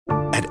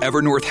At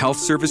Evernorth Health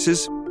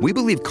Services, we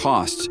believe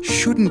costs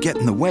shouldn't get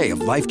in the way of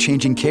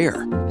life-changing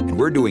care, and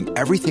we're doing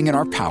everything in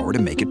our power to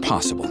make it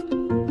possible.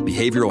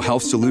 Behavioral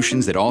health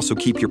solutions that also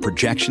keep your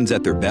projections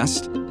at their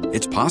best?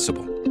 It's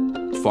possible.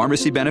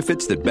 Pharmacy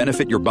benefits that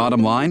benefit your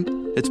bottom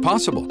line? It's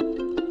possible.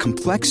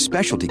 Complex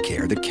specialty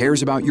care that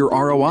cares about your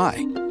ROI?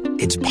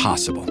 It's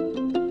possible.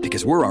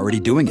 Because we're already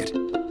doing it.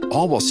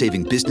 All while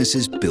saving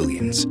businesses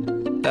billions.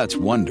 That's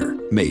Wonder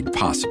made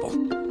possible.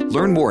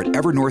 Learn more at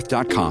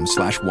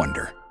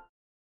evernorth.com/wonder.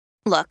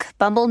 Look,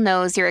 Bumble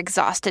knows you're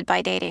exhausted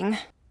by dating.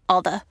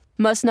 All the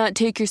must not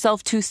take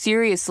yourself too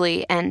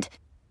seriously and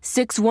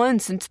 6'1"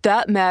 since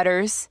that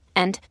matters.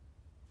 And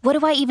what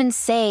do I even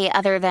say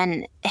other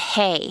than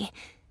hey?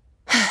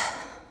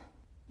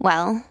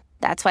 Well,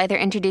 that's why they're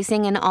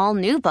introducing an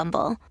all-new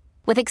Bumble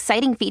with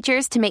exciting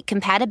features to make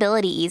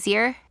compatibility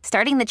easier,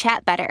 starting the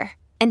chat better,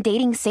 and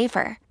dating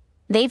safer.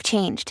 They've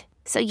changed,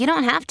 so you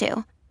don't have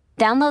to.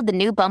 Download the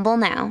new Bumble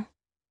now.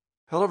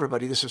 Hello,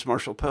 everybody. This is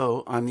Marshall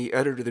Poe. I'm the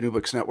editor of the New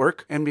Books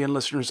Network. NBN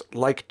listeners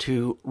like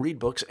to read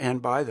books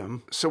and buy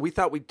them. So we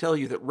thought we'd tell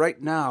you that right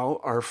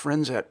now, our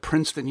friends at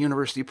Princeton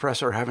University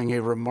Press are having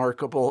a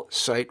remarkable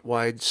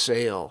site-wide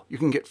sale. You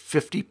can get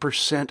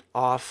 50%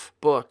 off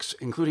books,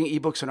 including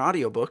ebooks and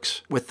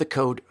audiobooks, with the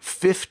code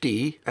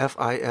 50,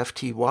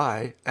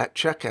 F-I-F-T-Y, at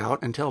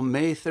checkout until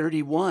May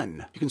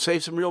 31. You can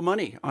save some real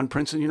money on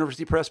Princeton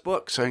University Press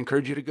books. I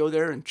encourage you to go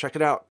there and check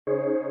it out.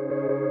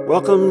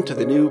 Welcome to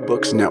the New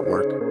Books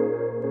Network.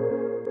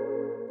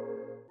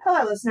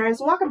 Hello,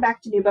 listeners. Welcome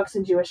back to New Books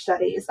in Jewish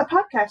Studies, a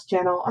podcast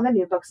channel on the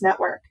New Books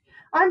Network.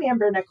 I'm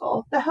Amber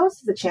Nickel, the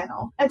host of the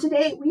channel, and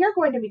today we are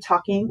going to be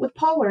talking with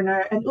Paul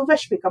Lerner and Uwe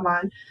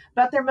Spiegelman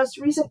about their most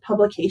recent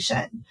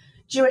publication,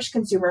 Jewish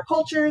Consumer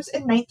Cultures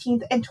in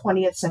 19th and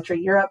 20th Century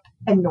Europe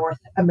and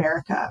North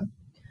America.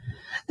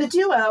 The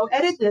duo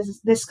edited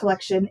this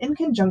collection in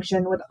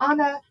conjunction with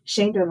Anna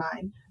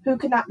Schenderlein, who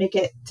could not make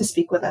it to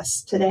speak with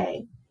us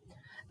today.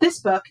 This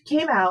book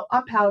came out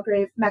on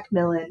Palgrave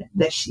Macmillan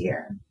this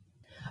year.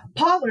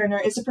 Paul Lerner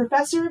is a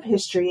professor of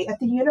history at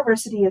the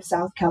University of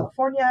South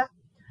California,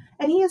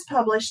 and he has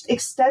published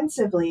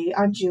extensively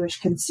on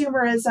Jewish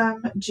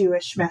consumerism,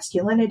 Jewish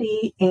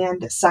masculinity,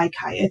 and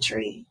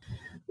psychiatry.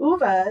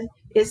 Uwe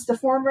is the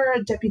former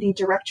deputy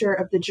director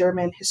of the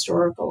German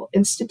Historical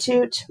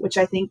Institute, which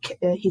I think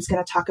he's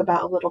going to talk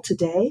about a little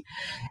today.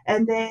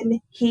 And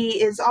then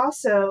he is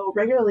also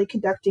regularly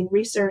conducting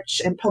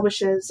research and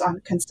publishes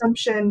on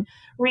consumption,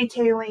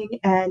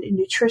 retailing, and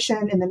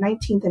nutrition in the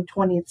 19th and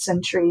 20th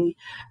century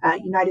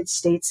United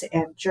States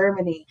and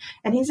Germany.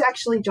 And he's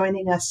actually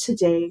joining us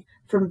today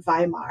from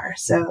Weimar.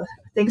 So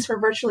thanks for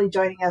virtually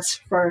joining us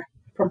from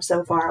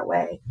so far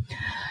away.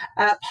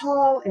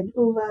 Paul and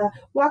Uwe,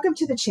 welcome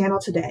to the channel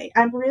today.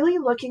 I'm really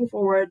looking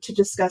forward to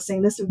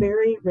discussing this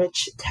very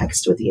rich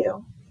text with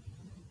you.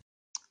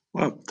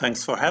 Well,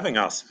 thanks for having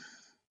us.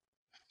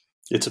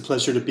 It's a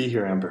pleasure to be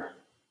here, Amber.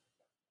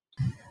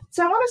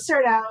 So I want to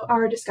start out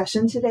our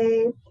discussion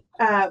today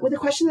with a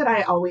question that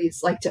I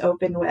always like to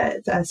open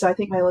with, so I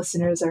think my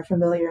listeners are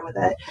familiar with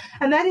it,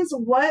 and that is,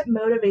 what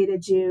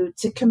motivated you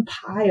to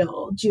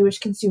compile Jewish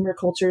consumer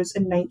cultures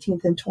in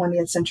 19th and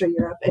 20th century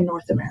Europe and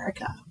North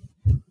America?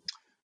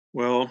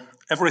 Well,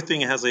 everything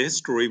has a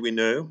history, we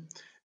know,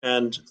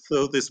 and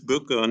so this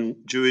book on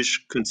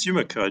Jewish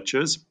consumer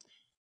cultures,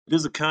 it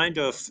is a kind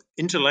of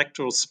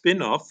intellectual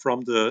spin-off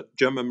from the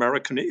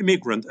German-American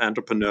immigrant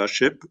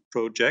entrepreneurship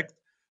project,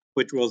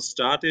 which was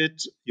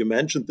started, you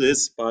mentioned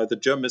this, by the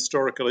German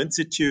Historical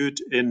Institute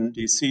in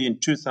DC in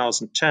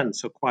 2010,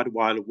 so quite a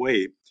while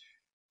away.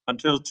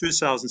 Until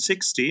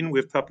 2016,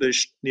 we've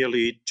published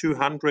nearly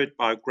 200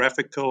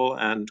 biographical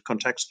and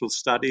contextual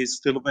studies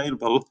still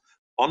available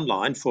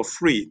online for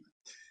free.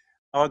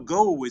 Our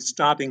goal with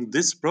starting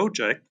this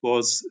project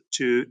was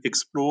to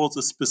explore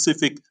the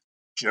specific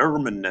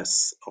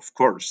Germanness, of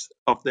course,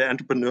 of the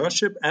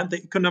entrepreneurship and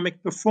the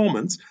economic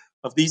performance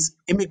of these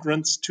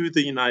immigrants to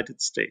the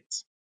United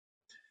States.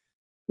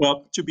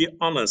 Well, to be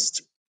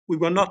honest, we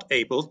were not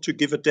able to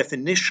give a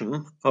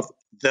definition of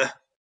the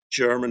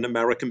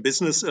German-American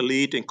business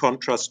elite in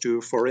contrast to,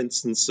 for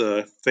instance,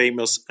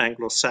 famous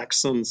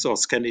Anglo-Saxons or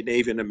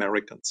Scandinavian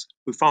Americans.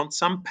 We found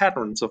some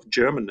patterns of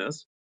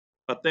Germanness,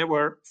 but they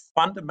were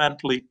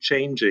fundamentally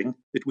changing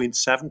between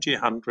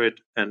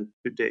 1700 and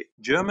today.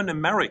 German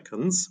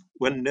Americans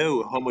were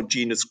no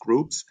homogeneous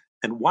groups,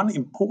 and one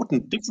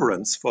important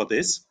difference for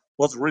this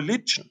was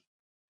religion.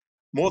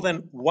 More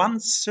than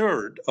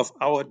 1/3 of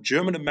our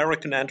German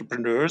American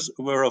entrepreneurs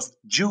were of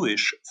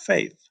Jewish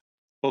faith,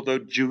 although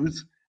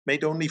Jews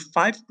made only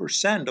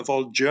 5% of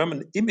all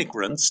German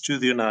immigrants to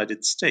the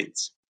United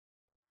States.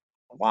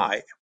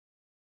 Why?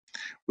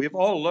 We've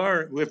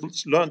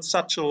learned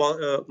such a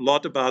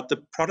lot about the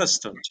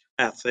Protestant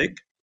ethic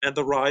and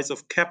the rise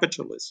of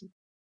capitalism,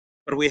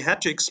 but we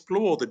had to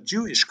explore the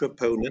Jewish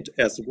component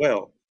as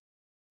well.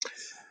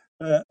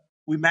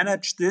 We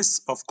managed this,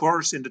 of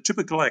course, in the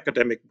typical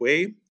academic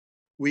way.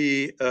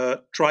 We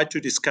tried to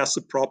discuss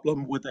the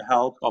problem with the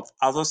help of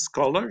other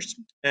scholars,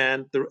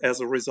 and as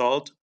a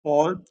result,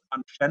 Paul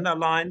and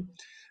Schenderlein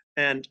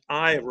and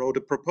I wrote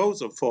a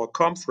proposal for a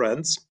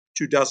conference.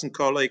 24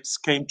 colleagues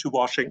came to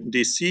Washington,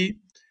 D.C.,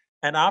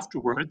 and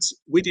afterwards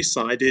we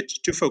decided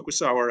to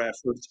focus our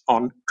efforts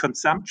on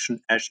consumption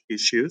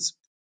issues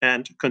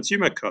and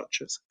consumer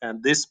cultures.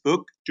 And this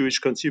book, Jewish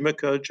Consumer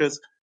Cultures,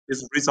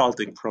 is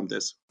resulting from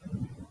this.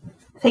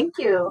 Thank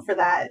you for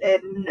that.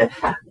 And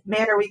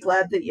man, are we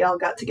glad that y'all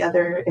got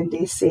together in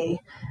DC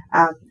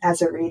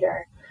as a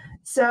reader.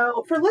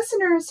 So for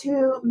listeners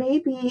who may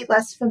be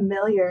less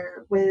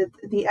familiar with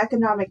the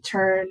economic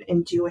turn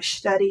in Jewish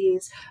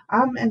studies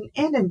and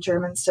in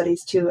German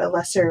studies to a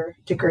lesser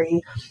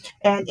degree,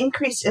 and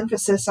increased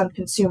emphasis on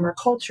consumer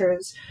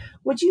cultures,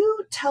 would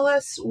you tell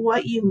us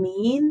what you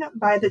mean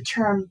by the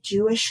term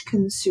Jewish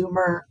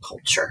consumer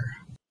culture?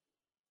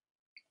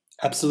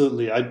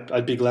 Absolutely.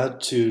 I'd be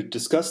glad to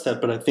discuss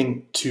that, but I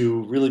think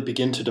to really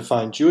begin to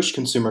define Jewish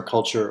consumer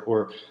culture,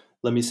 or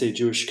let me say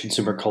Jewish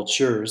consumer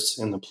cultures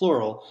in the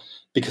plural,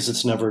 because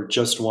it's never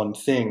just one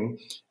thing.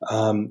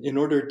 In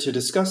order to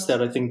discuss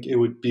that, I think it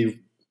would be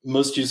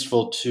most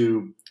useful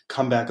to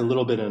come back a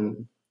little bit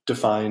and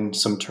define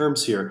some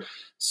terms here.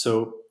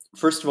 So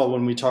first of all,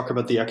 when we talk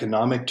about the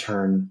economic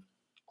turn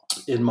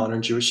in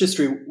modern Jewish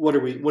history, what do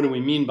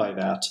we mean by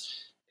that?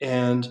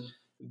 And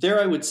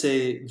there I would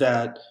say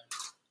that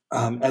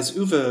as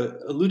Uwe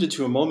alluded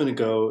to a moment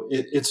ago,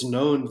 it's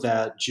known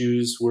that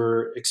Jews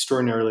were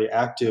extraordinarily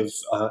active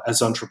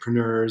as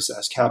entrepreneurs,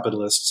 as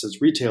capitalists, as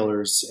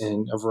retailers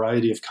in a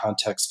variety of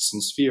contexts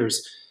and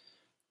spheres,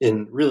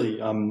 in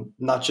really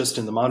not just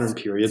in the modern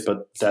period,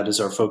 but that is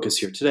our focus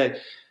here today.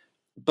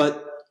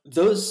 But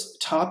those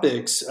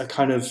topics, a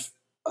kind of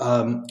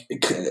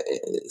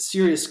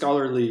serious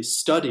scholarly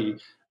study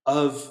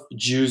of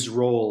Jews'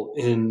 role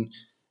in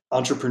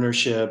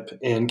entrepreneurship,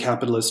 in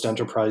capitalist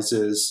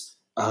enterprises,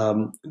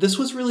 this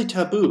was really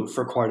taboo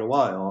for quite a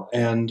while.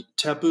 And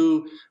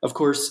taboo, of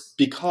course,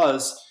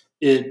 because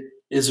it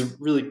is a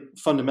really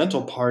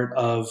fundamental part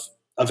of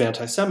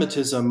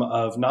anti-Semitism,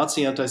 of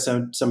Nazi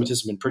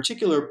anti-Semitism in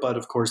particular, but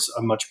of course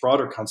a much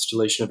broader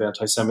constellation of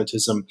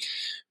anti-Semitism,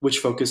 which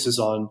focuses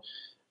on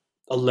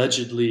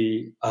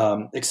allegedly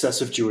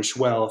excessive Jewish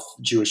wealth,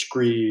 Jewish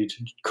greed,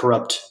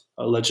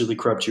 allegedly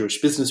corrupt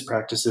Jewish business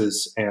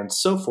practices, and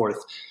so forth,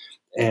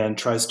 and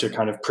tries to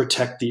kind of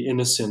protect the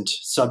innocent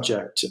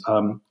subject,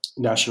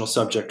 national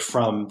subject,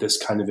 from this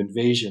kind of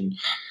invasion.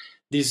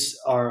 These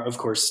are, of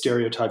course,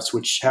 stereotypes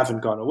which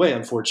haven't gone away,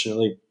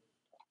 unfortunately.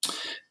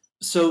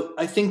 So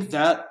I think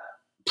that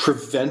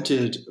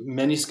prevented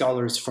many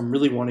scholars from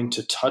really wanting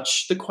to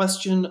touch the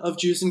question of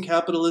Jews and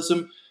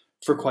capitalism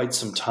for quite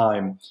some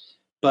time.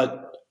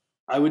 But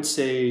I would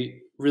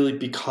say really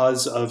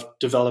because of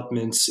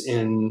developments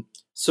in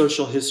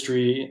social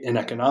history, in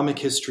economic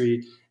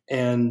history,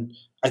 and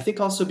I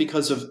think also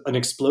because of an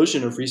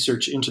explosion of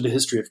research into the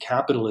history of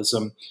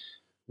capitalism,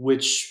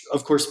 which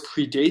of course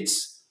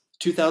predates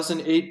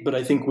 2008, but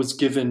I think was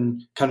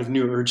given kind of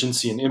new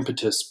urgency and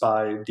impetus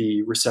by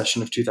the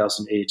recession of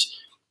 2008.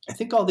 I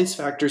think all these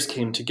factors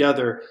came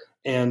together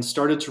and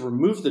started to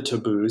remove the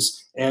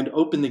taboos and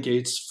open the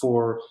gates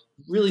for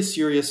really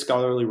serious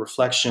scholarly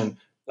reflection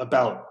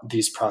about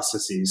these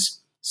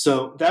processes.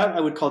 So that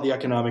I would call the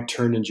economic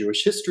turn in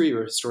Jewish history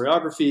or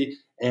historiography.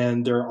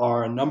 And there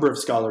are a number of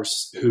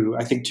scholars who,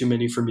 I think too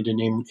many for me to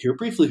name here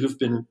briefly, who've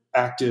been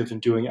active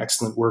and doing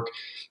excellent work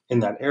in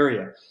that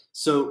area.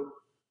 So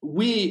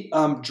we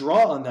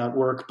draw on that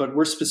work, but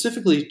we're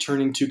specifically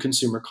turning to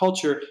consumer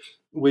culture,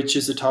 which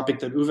is a topic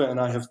that Uwe and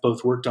I have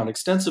both worked on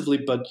extensively,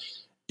 but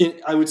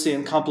I would say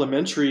in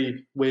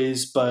complementary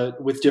ways,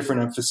 but with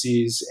different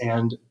emphases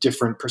and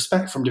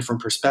from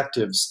different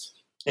perspectives.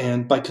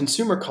 And by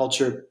consumer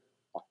culture,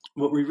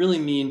 what we really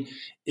mean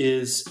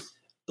is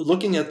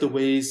looking at the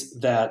ways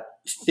that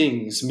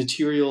things,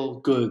 material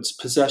goods,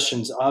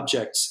 possessions,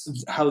 objects,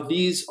 how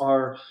these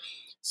are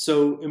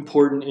so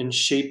important in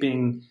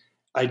shaping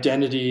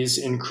identities,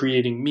 in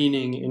creating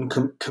meaning, in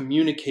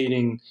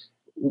communicating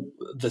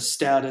the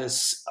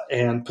status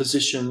and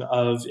position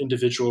of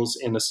individuals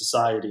in a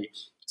society.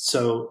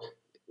 So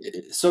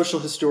social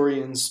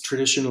historians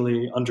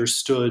traditionally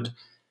understood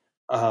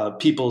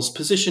people's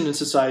position in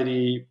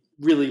society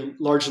really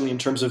largely in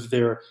terms of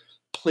their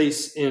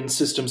place in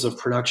systems of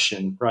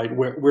production, right?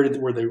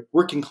 Were they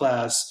working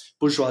class,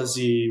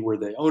 bourgeoisie? Were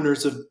they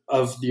owners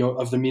of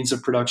the means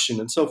of production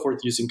and so forth,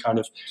 using kind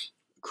of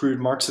crude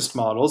Marxist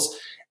models?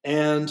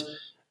 And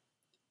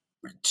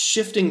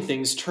shifting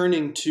things,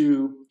 turning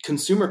to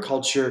consumer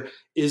culture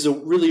is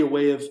really a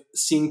way of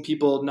seeing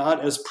people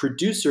not as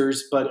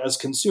producers, but as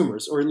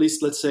consumers, or at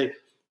least let's say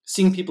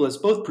seeing people as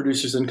both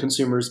producers and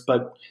consumers,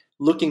 but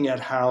looking at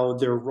how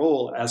their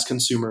role as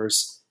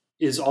consumers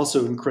is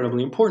also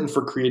incredibly important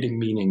for creating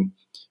meaning,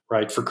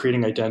 right? For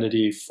creating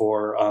identity,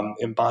 for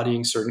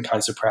embodying certain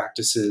kinds of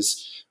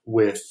practices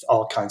with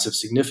all kinds of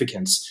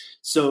significance.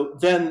 So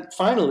then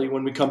finally,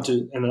 when we come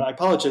to, and I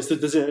apologize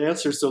that this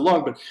answer is so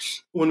long, but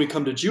when we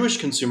come to Jewish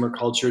consumer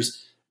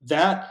cultures,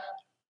 that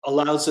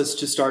allows us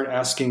to start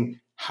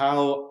asking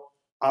how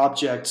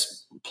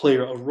objects play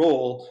a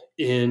role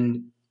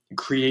in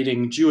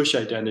creating Jewish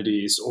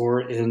identities,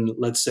 or in,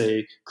 let's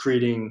say,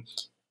 creating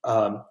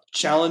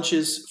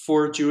challenges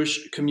for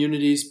Jewish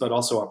communities, but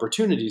also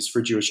opportunities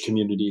for Jewish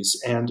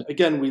communities. And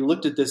again, we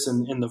looked at this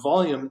in the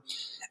volume,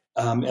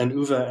 and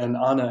Uwe and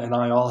Anna and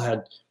I all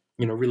had,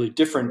 really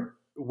different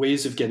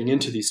ways of getting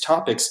into these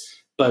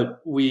topics,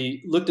 but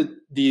we looked at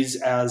these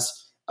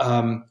as,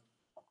 from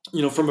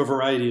a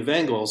variety of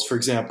angles. For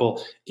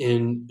example,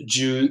 in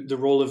the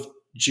role of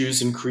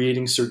Jews in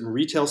creating certain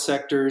retail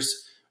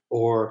sectors,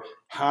 or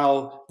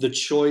how the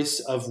choice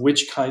of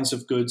which kinds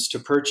of goods to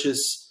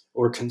purchase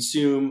or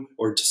consume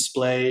or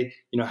display,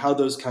 how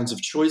those kinds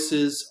of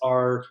choices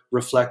are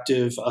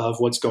reflective of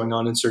what's going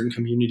on in certain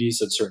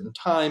communities at certain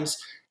times,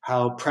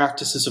 how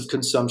practices of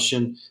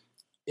consumption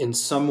in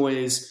some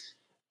ways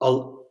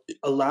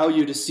allow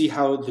you to see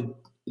how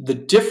the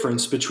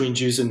difference between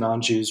Jews and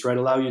non-Jews, right,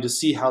 allow you to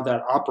see how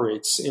that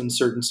operates in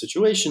certain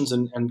situations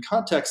and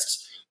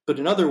contexts. But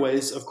in other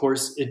ways, of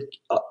course, it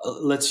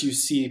lets you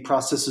see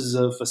processes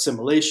of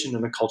assimilation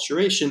and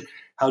acculturation,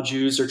 how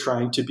Jews are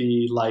trying to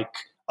be like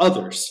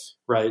others,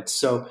 right?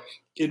 So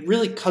it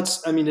really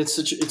cuts. I mean,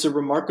 it's a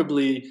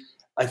remarkably,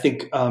 I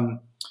think,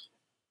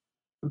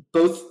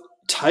 both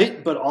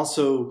tight but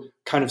also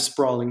kind of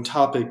sprawling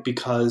topic,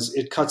 because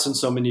it cuts in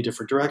so many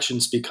different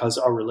directions, because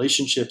our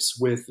relationships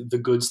with the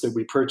goods that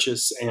we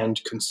purchase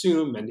and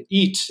consume and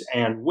eat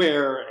and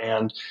wear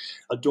and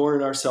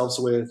adorn ourselves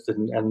with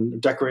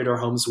and decorate our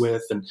homes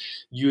with and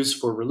use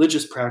for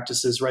religious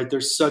practices, right?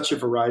 There's such a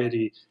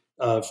variety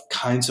of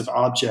kinds of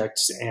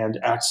objects and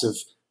acts of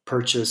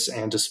purchase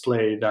and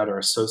display that are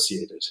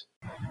associated.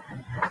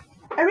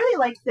 I really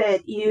like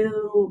that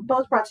you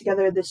both brought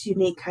together this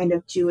unique kind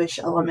of Jewish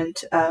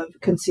element of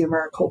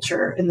consumer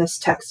culture in this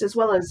text, as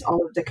well as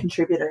all of the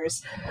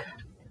contributors.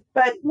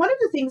 But one of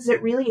the things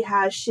that really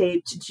has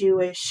shaped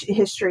Jewish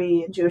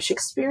history and Jewish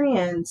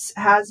experience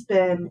has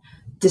been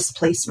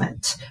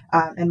displacement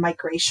and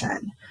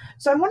migration.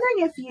 So I'm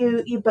wondering if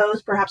you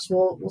both, perhaps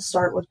we'll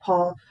start with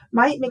Paul,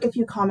 might make a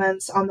few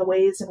comments on the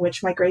ways in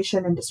which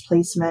migration and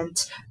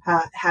displacement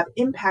have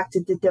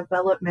impacted the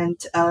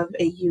development of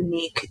a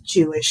unique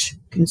Jewish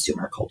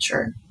consumer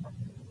culture.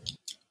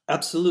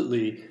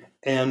 Absolutely.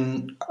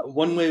 And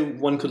one way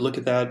one could look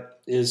at that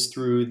is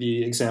through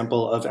the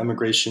example of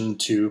emigration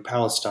to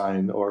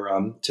Palestine,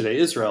 or today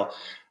Israel,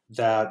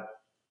 that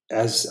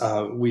as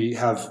we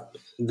have,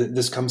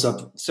 this comes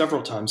up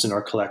several times in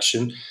our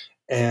collection,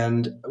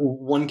 and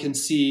one can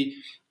see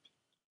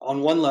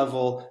on one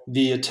level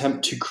the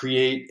attempt to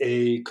create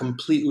a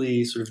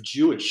completely sort of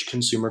Jewish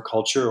consumer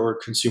culture or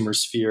consumer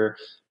sphere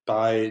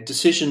by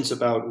decisions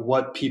about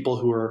what people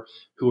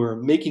who are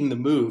making the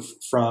move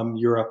from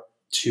Europe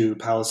to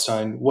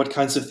Palestine, what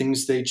kinds of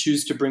things they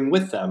choose to bring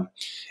with them.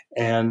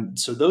 And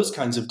so those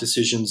kinds of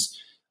decisions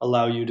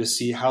allow you to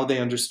see how they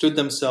understood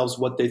themselves,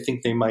 what they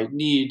think they might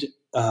need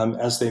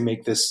as they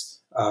make this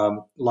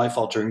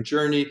life-altering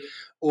journey.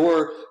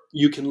 Or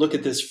you can look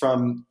at this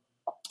from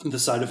the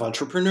side of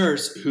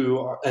entrepreneurs who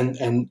are,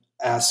 and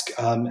ask,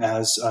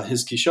 as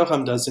Hizki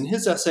Shoham does in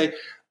his essay,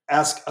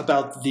 ask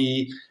about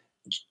the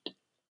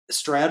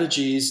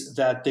strategies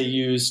that they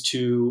use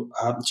to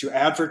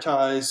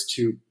advertise,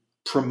 to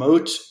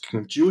promote kind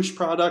of Jewish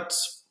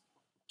products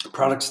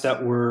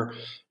that were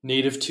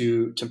native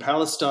to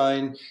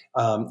Palestine.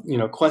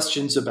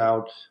 Questions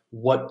about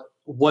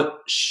what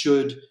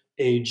should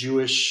a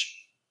Jewish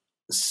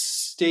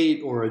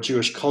state or a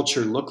Jewish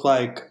culture look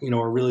like,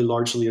 are really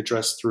largely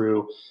addressed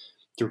through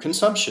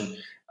consumption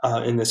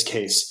in this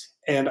case.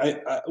 And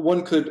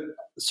one could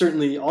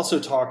certainly also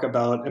talk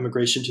about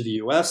immigration to the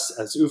U.S.,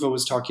 as Uwe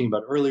was talking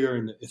about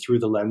earlier, through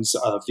the lens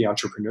of the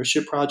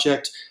Entrepreneurship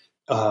Project,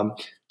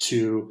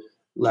 to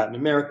Latin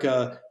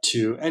America,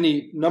 to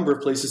any number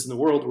of places in the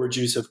world where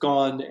Jews have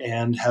gone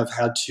and have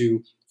had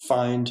to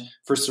find,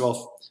 first of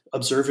all,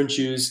 observant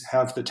Jews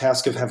have the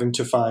task of having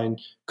to find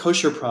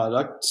kosher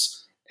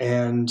products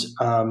and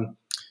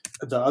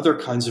the other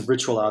kinds of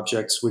ritual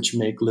objects which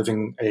make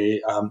living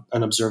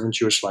an observant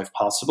Jewish life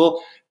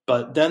possible.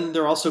 But then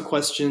there are also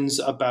questions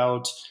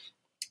about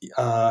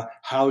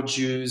how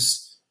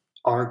Jews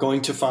are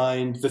going to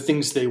find the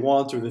things they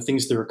want or the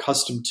things they're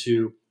accustomed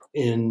to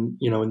in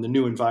the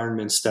new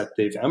environments that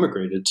they've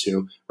emigrated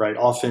to, right?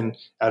 Often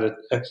and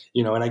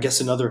I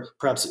guess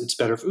perhaps it's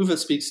better if Uwe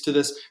speaks to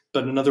this,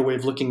 but another way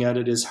of looking at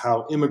it is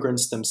how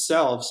immigrants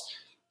themselves,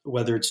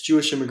 whether it's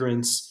Jewish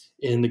immigrants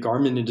in the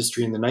garment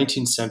industry in the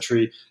 19th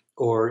century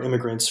or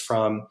immigrants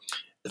from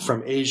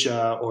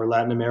Asia or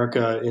Latin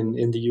America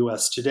in the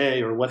US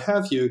today, or what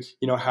have you,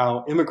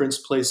 how immigrants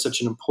play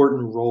such an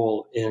important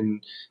role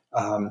in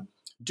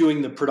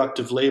doing the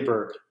productive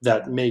labor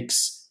that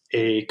makes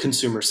a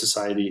consumer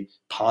society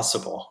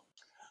possible.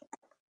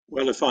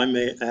 Well, if I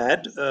may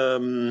add,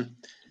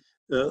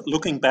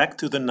 looking back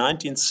to the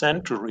 19th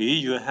century,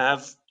 you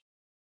have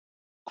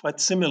quite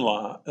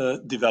similar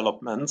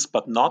developments,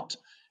 but not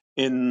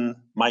in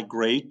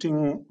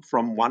migrating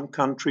from one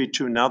country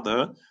to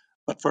another,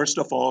 but first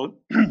of all,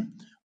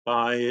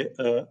 by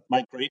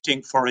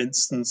migrating, for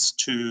instance,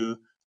 to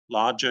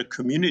larger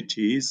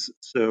communities.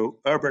 So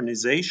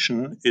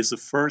urbanization is the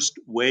first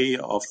way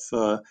of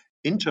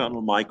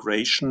internal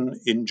migration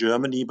in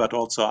Germany, but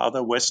also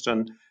other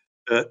Western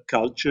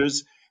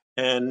cultures.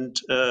 And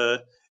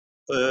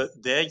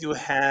there you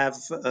have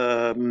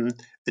a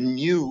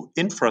new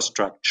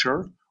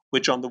infrastructure,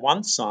 which on the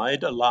one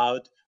side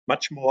allowed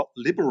much more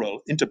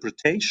liberal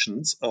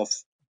interpretations of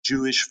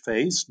Jewish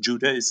faith,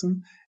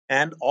 Judaism,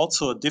 and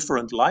also a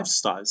different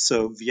lifestyle.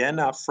 So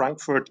Vienna,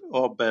 Frankfurt,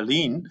 or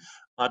Berlin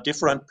are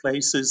different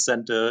places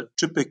than the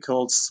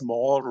typical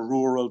small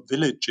rural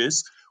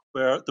villages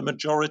where the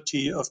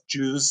majority of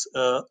Jews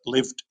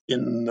lived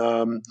in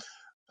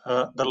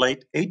the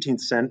late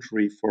 18th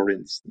century, for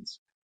instance.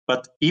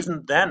 But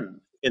even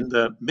then, in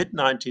the mid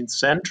 19th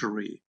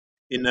century,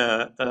 in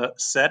a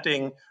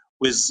setting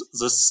with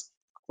this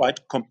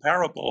quite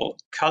comparable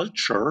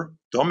culture,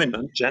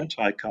 dominant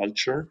Gentile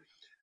culture,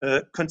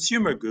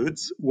 consumer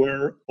goods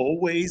were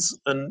always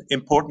an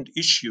important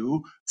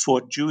issue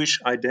for Jewish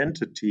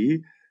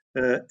identity.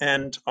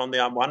 And on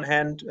the one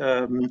hand,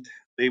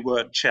 they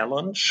were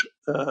challenged.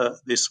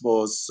 This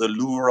was the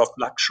lure of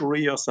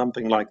luxury or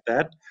something like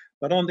that.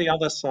 But on the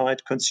other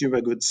side,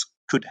 consumer goods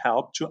could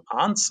help to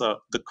answer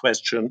the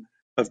question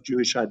of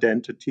Jewish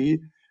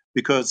identity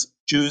because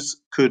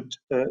Jews could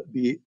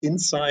be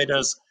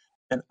insiders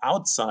and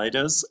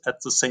outsiders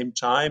at the same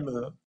time.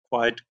 A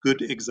quite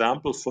good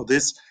example for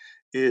this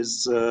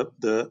is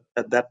the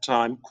at that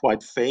time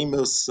quite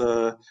famous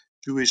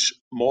Jewish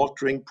malt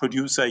drink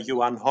producer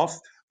Johann Hoff,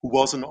 who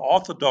was an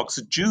Orthodox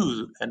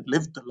Jew and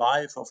lived the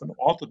life of an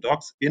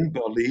Orthodox in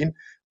Berlin,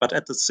 but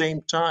at the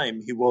same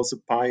time he was a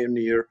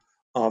pioneer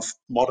of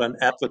modern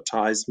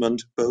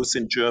advertisement, both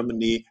in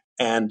Germany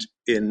and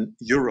in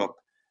Europe.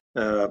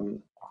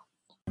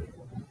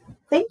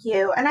 Thank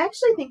you. And I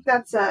actually think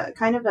that's a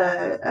kind of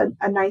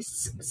a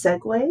nice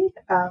segue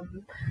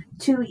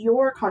to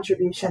your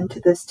contribution to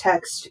this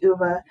text,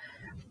 Uwe.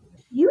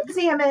 You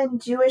examine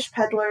Jewish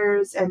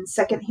peddlers and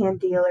secondhand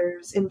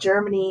dealers in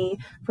Germany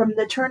from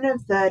the turn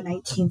of the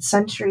 19th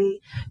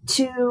century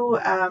to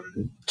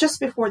just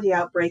before the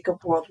outbreak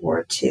of World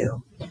War II.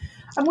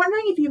 I'm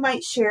wondering if you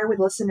might share with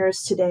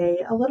listeners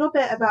today a little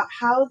bit about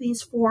how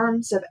these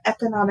forms of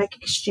economic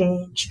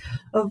exchange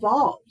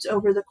evolved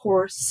over the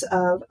course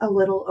of a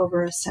little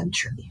over a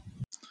century.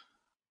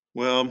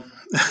 Well,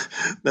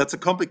 that's a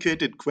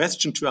complicated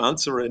question to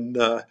answer in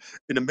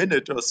a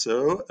minute or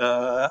so.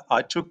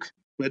 I took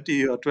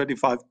 20 or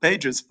 25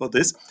 pages for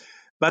this.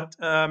 But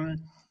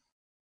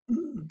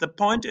the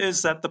point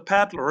is that the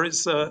peddler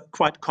is a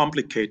quite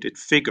complicated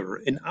figure.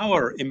 In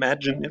our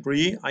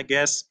imaginary, I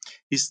guess,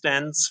 he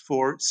stands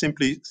for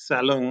simply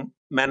selling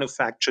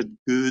manufactured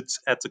goods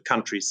at the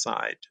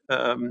countryside.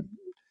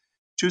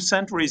 2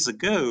 centuries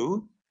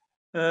ago,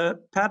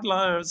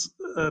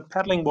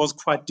 peddling was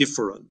quite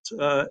different.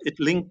 It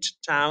linked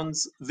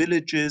towns,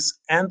 villages,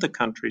 and the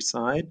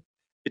countryside.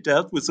 It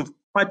dealt with a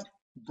quite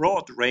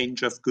broad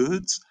range of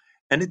goods,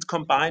 and it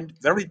combined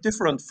very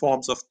different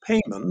forms of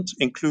payment,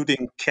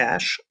 including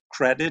cash,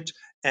 credit,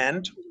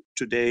 and,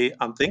 today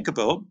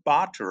unthinkable,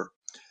 barter.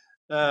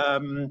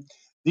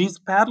 These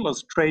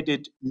peddlers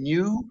traded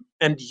new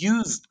and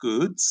used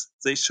goods.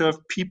 They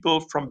served people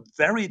from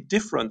very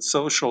different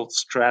social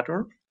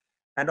strata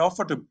and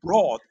offered a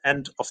broad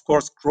and, of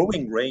course,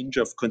 growing range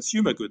of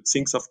consumer goods,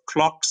 things of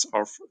clocks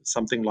or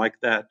something like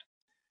that.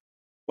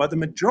 While the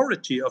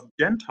majority of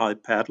Gentile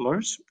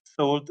peddlers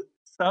sold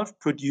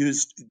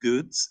self-produced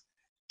goods,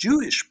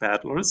 Jewish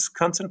peddlers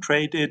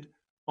concentrated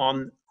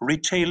on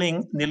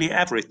retailing nearly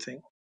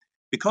everything.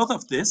 Because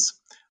of this,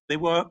 they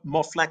were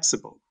more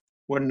flexible,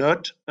 were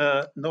not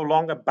no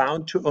longer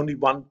bound to only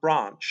one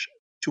branch,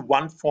 to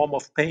one form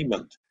of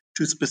payment,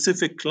 to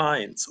specific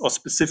clients or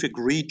specific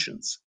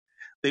regions.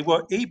 They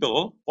were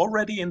able,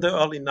 already in the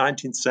early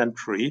 19th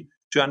century,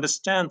 to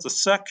understand the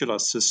circular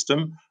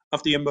system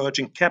of the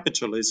emerging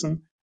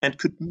capitalism and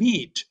could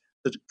meet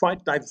the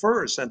quite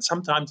diverse and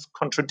sometimes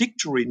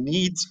contradictory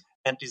needs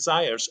and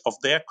desires of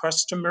their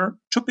customer,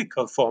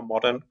 typical for a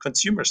modern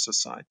consumer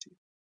society.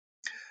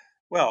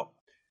 Well,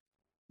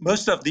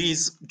 most of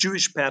these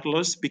Jewish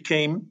peddlers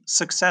became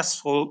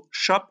successful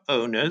shop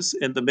owners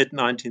in the mid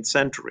 19th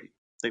century.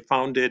 They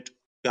founded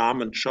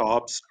garment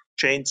shops,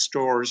 chain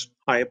stores,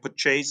 hire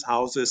purchase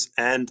houses,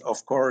 and,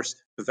 of course,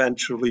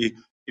 eventually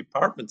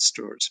department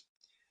stores.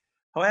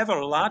 However,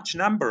 a large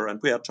number,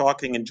 and we are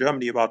talking in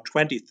Germany about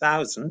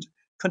 20,000,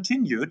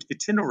 continued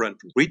itinerant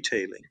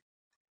retailing.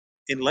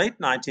 In late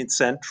 19th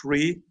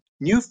century,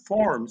 new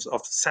forms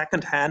of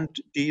second-hand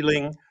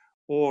dealing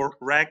or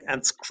rag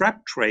and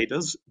scrap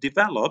traders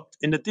developed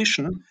in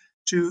addition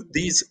to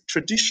these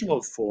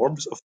traditional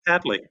forms of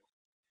peddling.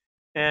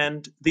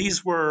 And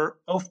these were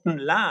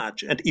often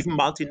large and even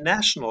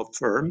multinational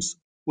firms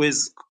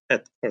with,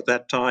 at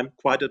that time,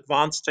 quite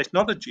advanced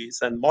technologies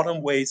and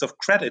modern ways of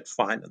credit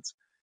finance.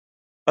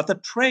 But the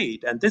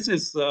trade, and this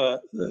is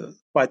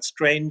quite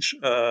strange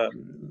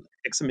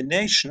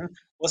examination,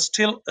 was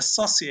still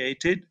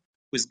associated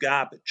with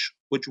garbage,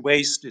 with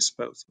waste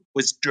disposal,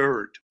 with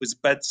dirt,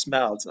 with bad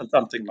smells, and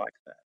something like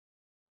that.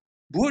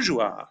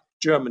 Bourgeois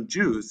German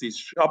Jews, these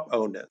shop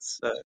owners,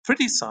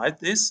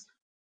 criticized this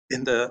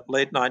in the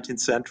late 19th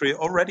century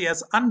already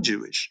as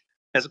un-Jewish,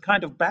 as a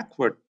kind of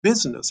backward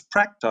business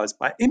practiced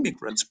by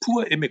immigrants,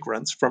 poor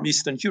immigrants from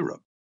Eastern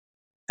Europe.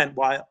 And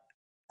while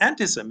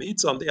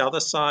anti-Semites, on the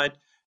other side,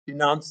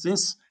 denounced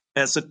this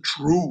as a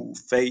true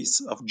face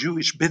of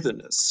Jewish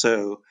business.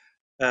 So,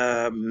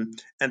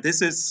 and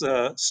this is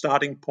a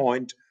starting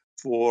point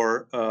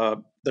for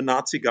the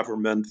Nazi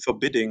government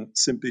forbidding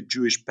simply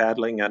Jewish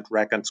peddling and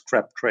rag and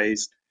scrap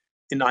trades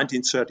in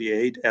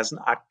 1938 as an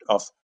act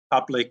of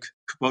public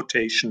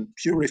quotation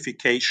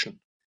purification.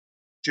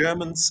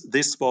 Germans,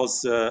 this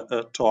was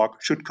a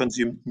talk, should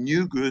consume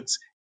new goods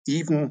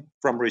even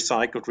from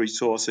recycled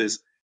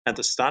resources, and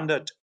the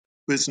standard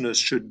business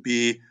should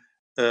be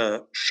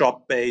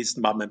shop-based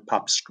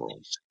mom-and-pop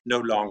stores, no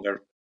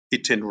longer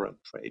itinerant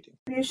trading.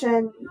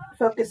 Contribution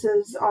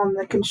focuses on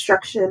the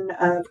construction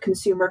of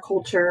consumer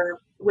culture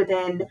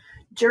within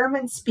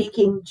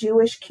German-speaking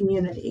Jewish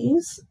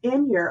communities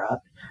in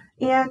Europe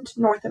and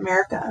North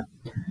America.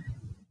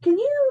 Can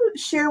you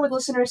share with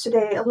listeners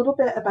today a little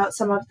bit about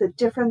some of the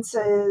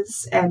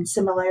differences and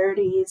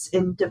similarities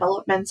in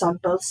developments on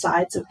both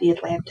sides of the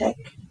Atlantic?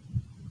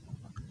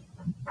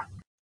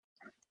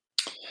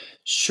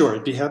 Sure,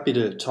 I'd be happy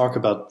to talk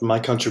about my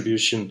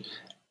contribution.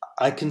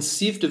 I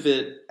conceived of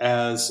it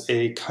as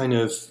a kind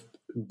of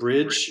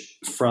bridge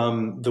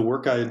from the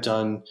work I had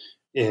done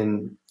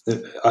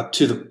up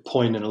to the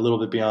point and a little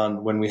bit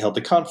beyond when we held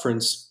the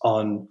conference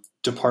on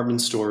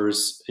department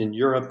stores in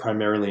Europe,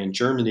 primarily in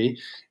Germany,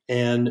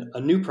 and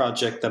a new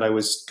project that I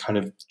was kind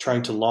of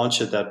trying to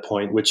launch at that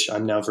point, which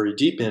I'm now very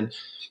deep in,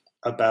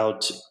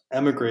 about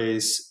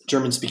emigres,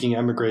 German-speaking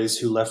emigres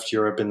who left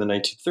Europe in the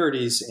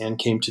 1930s and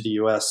came to the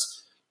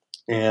US.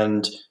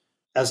 And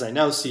as I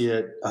now see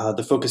it,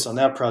 the focus on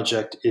that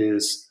project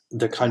is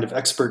the kind of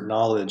expert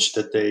knowledge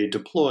that they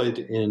deployed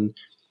in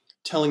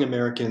telling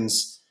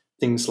Americans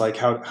things like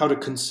how to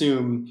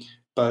consume,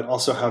 but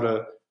also how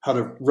to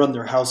run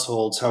their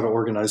households, how to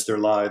organize their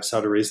lives,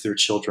 how to raise their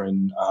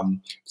children.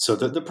 So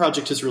the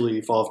project has really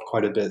evolved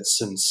quite a bit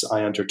since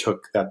I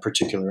undertook that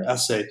particular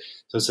essay.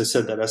 So as I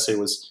said, that essay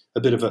was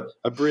a bit of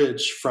a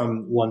bridge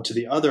from one to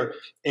the other.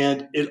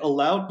 And it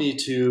allowed me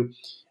to,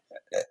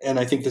 and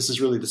I think this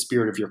is really the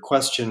spirit of your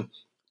question,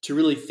 to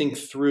really think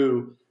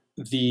through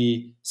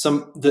the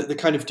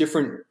kind of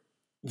different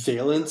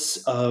valence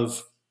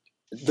of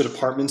the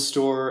department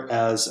store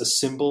as a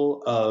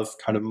symbol of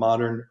kind of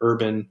modern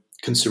urban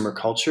consumer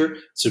culture,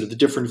 sort of the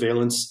different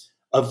valence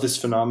of this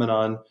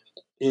phenomenon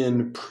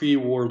in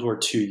pre-World War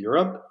II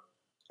Europe,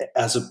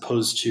 as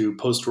opposed to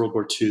post-World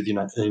War II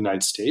the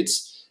United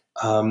States.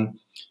 And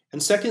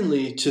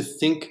secondly, to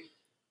think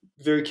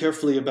very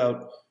carefully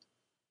about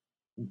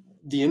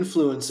the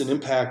influence and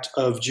impact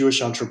of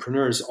Jewish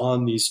entrepreneurs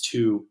on these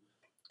two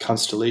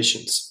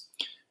constellations.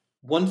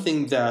 One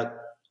thing that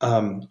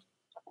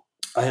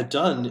I had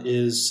done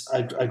is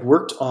I'd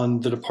worked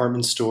on the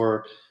department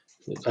store.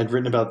 I'd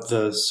written about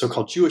the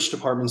so-called Jewish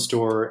department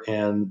store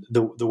and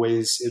the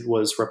ways it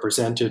was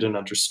represented and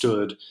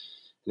understood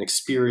and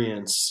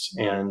experienced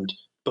and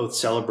both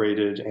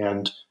celebrated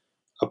and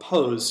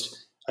opposed.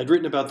 I'd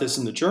written about this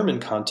in the German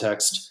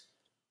context,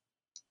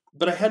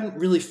 but I hadn't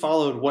really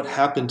followed what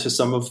happened to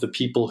some of the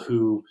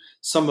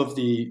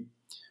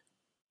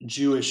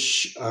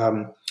Jewish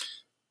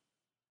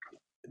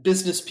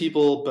business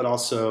people, but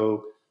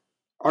also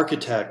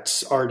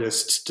architects,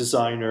 artists,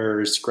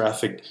 designers,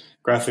 graphic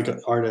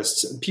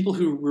artists, and people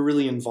who were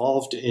really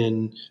involved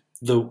in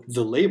the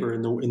labor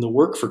in the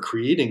work for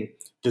creating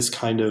this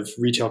kind of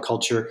retail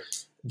culture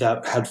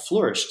that had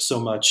flourished so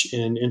much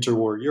in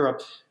interwar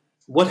Europe.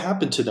 What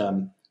happened to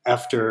them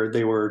after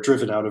they were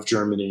driven out of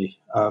Germany?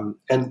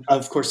 And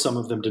of course, some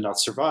of them did not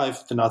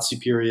survive the Nazi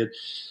period,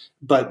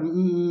 but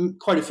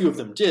quite a few of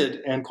them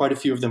did, and quite a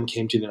few of them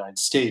came to the United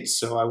States.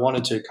 So I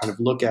wanted to kind of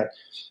look at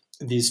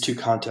these two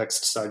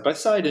contexts side by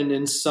side and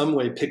in some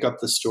way pick up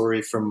the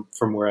story from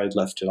where I'd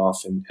left it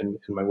off in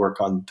my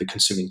work on the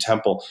consuming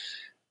temple.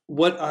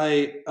 What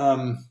I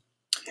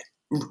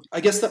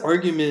guess the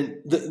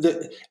argument,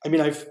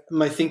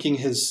 my thinking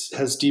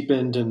has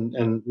deepened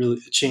and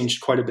really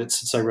changed quite a bit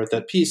since I wrote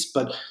that piece.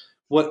 But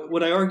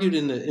what I argued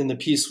in the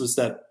piece was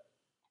that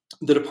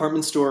the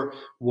department store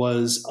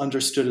was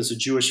understood as a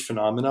Jewish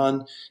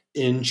phenomenon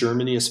in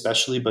Germany,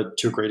 especially, but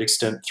to a great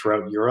extent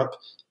throughout Europe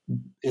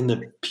in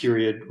the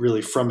period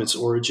really from its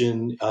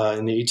origin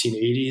in the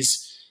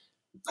 1880s.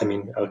 I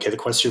mean, okay, the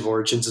question of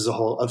origins is a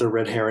whole other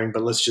red herring,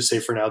 but let's just say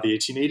for now the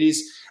 1880s,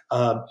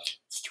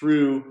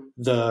 through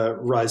the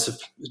rise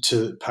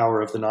to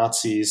power of the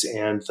Nazis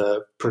and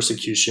the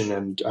persecution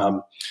and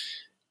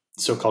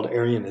so-called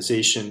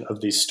Aryanization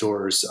of these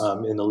stores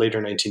in the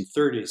later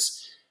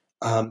 1930s.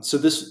 So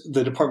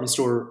the department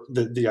store,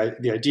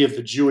 the idea of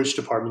the Jewish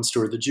department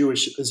store, the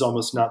Jewish is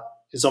almost not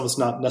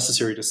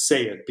necessary to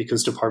say it,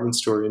 because department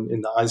store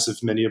in the eyes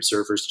of many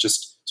observers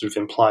just sort of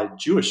implied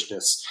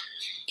Jewishness.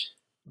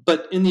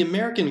 But in the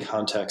American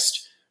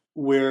context,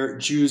 where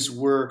Jews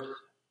were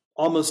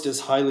almost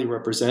as highly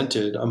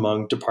represented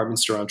among department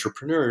store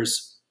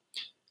entrepreneurs,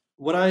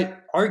 what I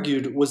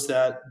argued was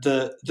that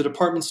the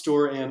department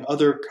store and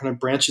other kind of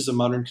branches of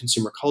modern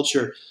consumer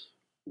culture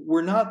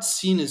were not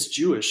seen as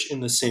Jewish in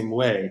the same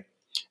way.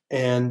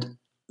 And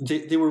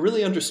they were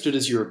really understood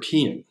as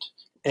European.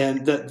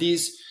 And that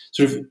these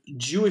sort of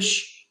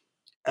Jewish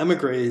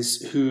emigres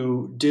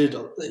who did,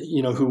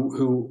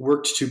 who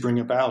worked to bring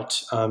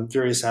about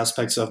various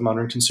aspects of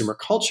modern consumer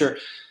culture,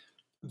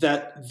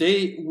 that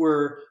they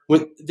were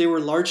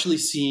largely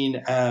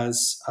seen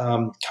as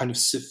kind of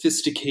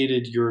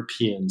sophisticated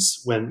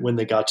Europeans when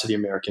they got to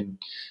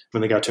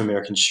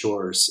American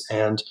shores.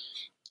 And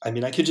I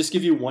mean, I could just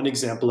give you one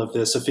example of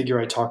this, a figure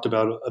I talked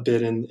about a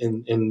bit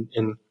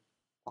in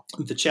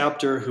the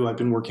chapter, who I've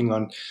been working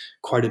on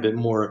quite a bit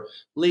more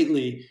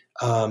lately.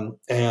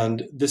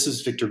 And this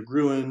is Victor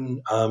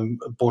Gruen,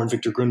 born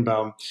Victor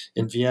Grunbaum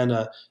in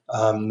Vienna,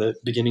 the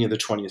beginning of the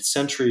 20th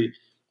century.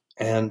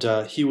 And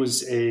he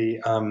was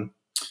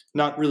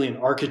not really an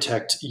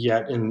architect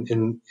yet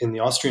in the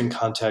Austrian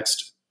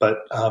context, but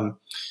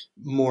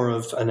more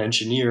of an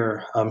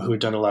engineer who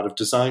had done a lot of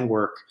design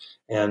work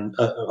and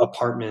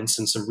apartments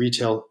and some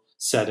retail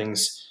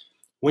settings.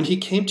 When he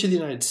came to the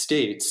United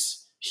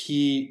States,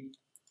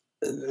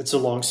 it's a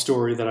long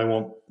story that I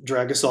won't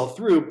drag us all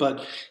through,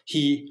 but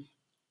he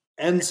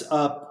ends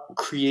up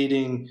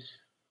creating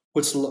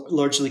what's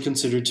largely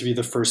considered to be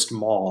the first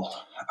mall.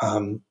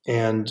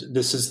 And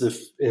this is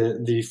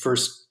the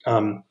first,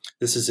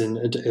 this is in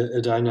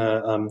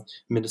Edina,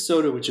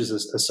 Minnesota, which is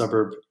a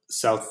suburb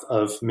south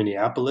of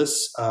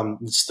Minneapolis.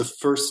 It's the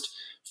first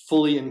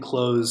fully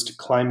enclosed,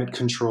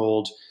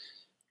 climate-controlled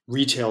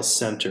retail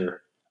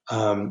center.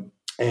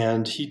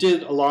 And he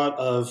did a lot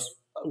of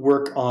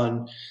work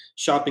on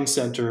shopping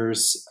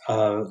centers,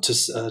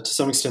 to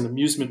some extent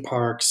amusement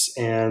parks,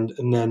 and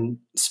then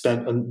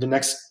spent the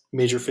next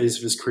major phase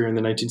of his career in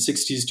the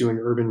 1960s doing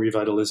urban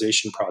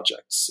revitalization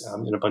projects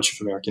in a bunch of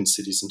American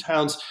cities and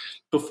towns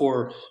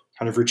before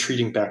kind of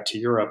retreating back to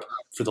Europe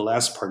for the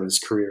last part of his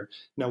career.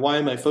 Now, why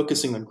am I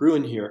focusing on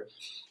Gruen here?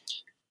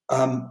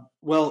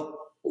 Well,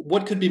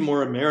 what could be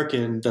more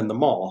American than the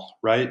mall,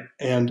 right?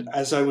 And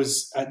as I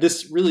was at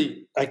this,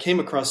 I came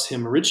across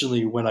him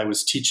originally when I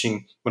was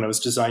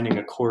designing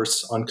a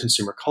course on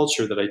consumer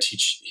culture that I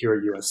teach here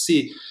at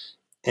USC.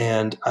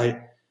 And I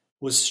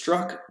was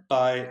struck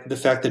by the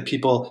fact that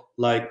people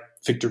like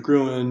Victor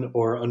Gruen,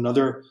 or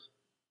another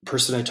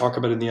person I talk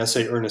about in the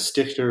essay, Ernest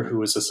Dichter, who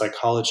was a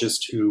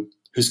psychologist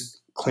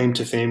whose claim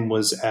to fame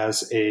was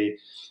as a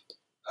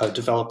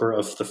developer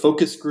of the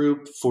focus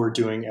group for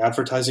doing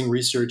advertising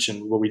research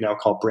and what we now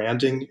call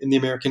branding in the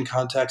American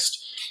context,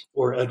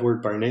 or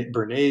Edward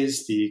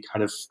Bernays, the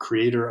kind of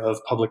creator of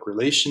public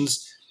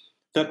relations,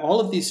 that all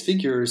of these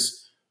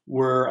figures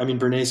were, I mean,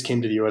 Bernays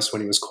came to the US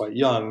when he was quite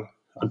young,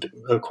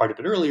 quite a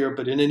bit earlier,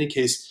 but in any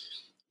case,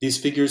 these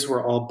figures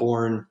were all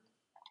born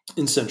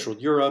in Central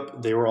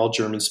Europe. They were all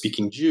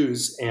German-speaking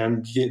Jews,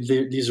 and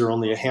these are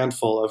only a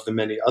handful of the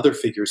many other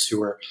figures who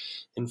were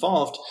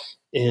involved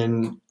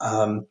in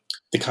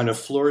the kind of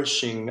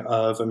flourishing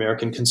of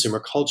American consumer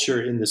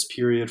culture in this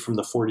period from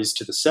the 40s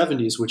to the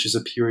 70s, which is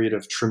a period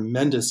of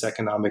tremendous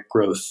economic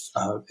growth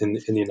in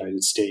the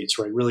United States,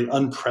 right? Really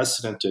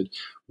unprecedented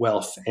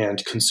wealth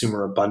and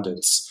consumer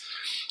abundance.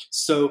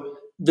 So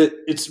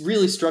it's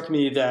really struck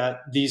me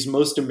that these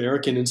most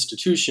American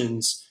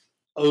institutions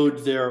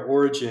owed their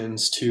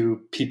origins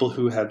to people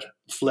who had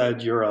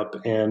fled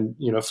Europe and,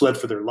 fled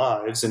for their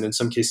lives, and in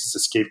some cases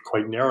escaped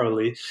quite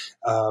narrowly,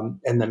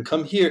 and then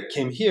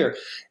came here.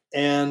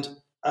 And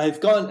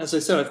I've gone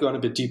a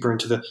bit deeper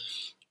into the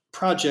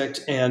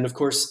project. And of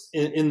course,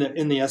 in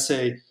the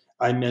essay,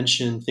 I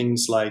mention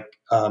things like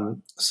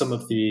some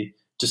of the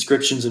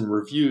descriptions and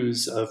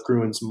reviews of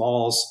Gruen's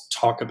malls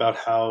talk about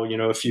how,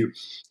 if you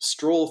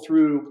stroll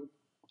through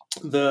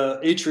the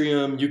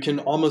atrium, you can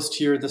almost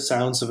hear the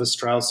sounds of a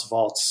Strauss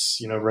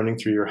waltz, running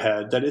through your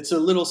head, that it's a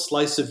little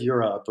slice of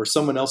Europe. Or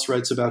someone else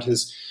writes about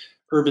his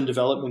urban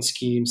development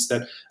schemes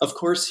that, of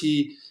course,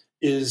 he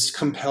is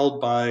compelled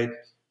by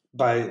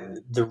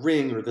the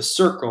ring or the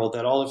circle,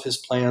 that all of his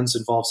plans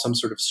involve some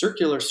sort of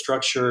circular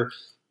structure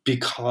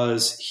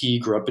because he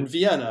grew up in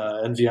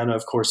Vienna, and Vienna,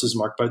 of course, is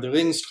marked by the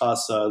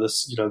Ringstrasse,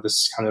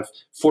 this kind of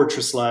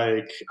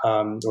fortress-like,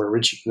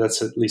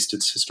 that's at least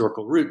its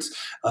historical roots,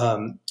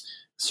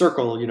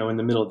 circle, in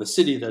the middle of the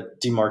city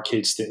that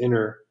demarcates the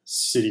inner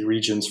city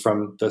regions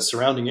from the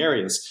surrounding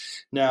areas.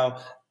 Now,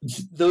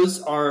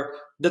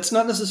 that's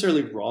not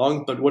necessarily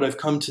wrong, but what I've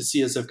come to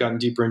see as I've gotten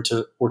deeper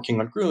into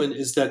working on Gruen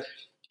is that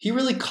he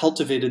really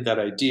cultivated that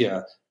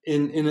idea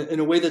in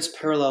a way that's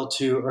parallel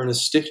to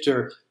Ernest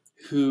Dichter,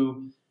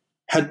 who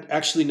had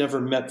actually never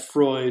met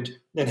Freud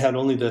and had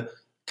only the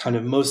kind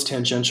of most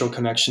tangential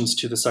connections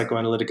to the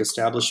psychoanalytic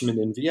establishment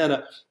in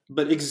Vienna,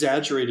 but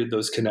exaggerated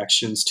those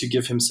connections to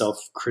give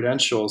himself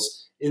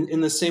credentials.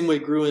 In the same way,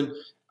 Gruen,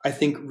 I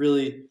think,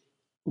 really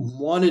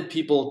wanted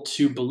people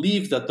to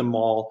believe that the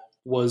mall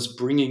was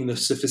bringing the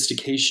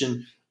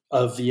sophistication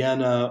of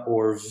Vienna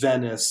or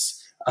Venice,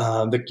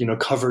 the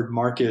covered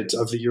market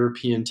of the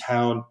European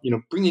town,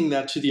 bringing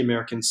that to the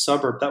American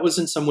suburb. That was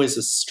in some ways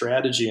a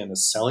strategy and a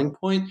selling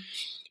point.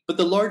 But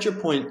the larger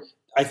point,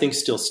 I think,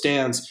 still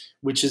stands,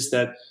 which is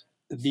that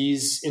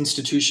these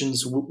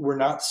institutions were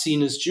not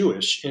seen as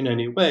Jewish in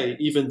any way,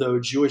 even though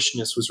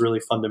Jewishness was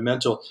really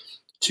fundamental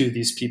to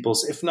these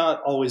people's, if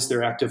not always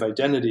their active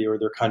identity or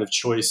their kind of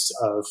choice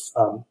of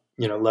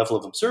level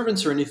of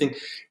observance or anything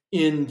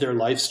in their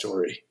life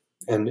story.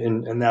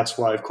 And that's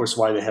why, of course,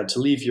 why they had to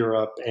leave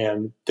Europe,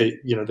 and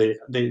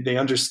they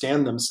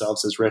understand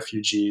themselves as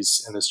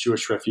refugees and as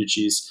Jewish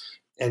refugees,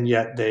 and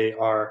yet they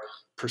are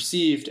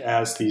perceived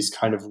as these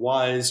kind of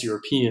wise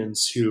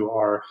Europeans who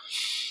are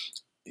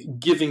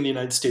giving the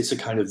United States a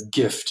kind of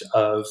gift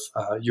of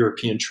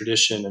European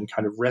tradition and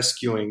kind of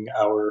rescuing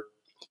our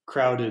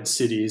crowded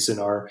cities and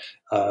our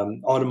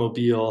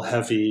automobile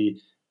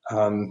heavy,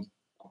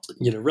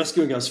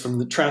 rescuing us from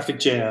the traffic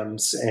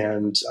jams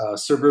and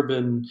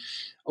suburban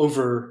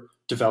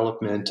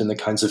overdevelopment and the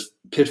kinds of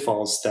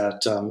pitfalls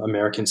that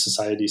American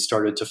society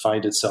started to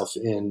find itself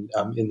in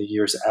the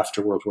years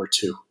after World War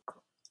II.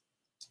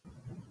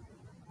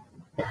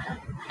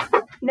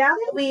 Now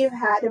that we've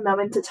had a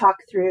moment to talk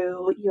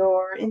through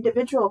your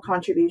individual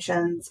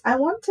contributions, I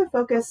want to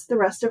focus the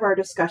rest of our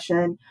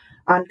discussion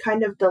on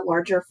kind of the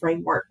larger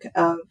framework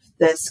of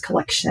this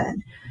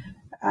collection.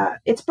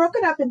 It's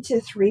broken up into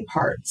 3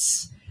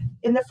 parts.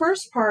 In the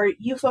first part,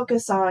 you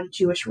focus on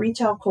Jewish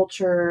retail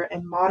culture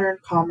and modern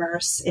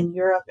commerce in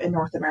Europe and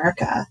North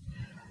America.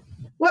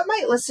 What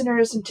might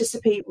listeners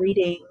anticipate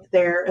reading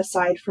there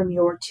aside from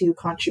your 2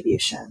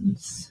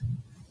 contributions?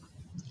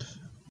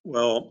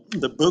 Well,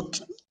 the book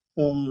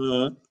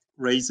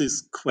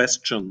raises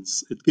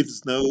questions. It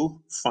gives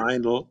no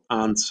final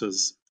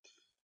answers.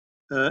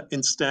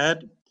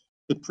 Instead,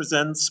 it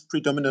presents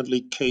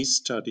predominantly case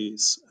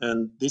studies,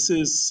 and this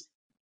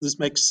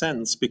makes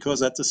sense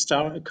because at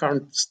the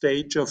current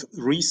stage of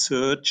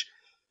research,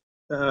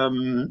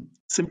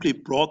 simply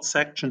broad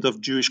sections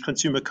of Jewish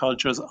consumer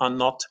cultures are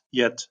not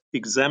yet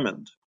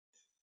examined.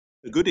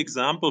 A good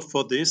example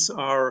for this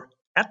are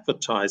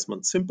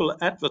advertisements, simple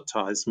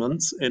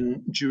advertisements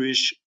in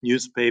Jewish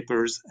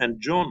newspapers and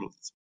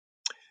journals.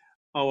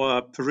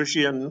 Our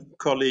Parisian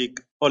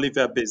colleague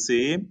Oliver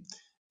Bézet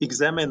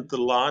examined the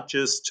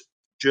largest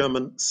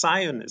German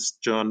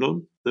Zionist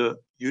journal, the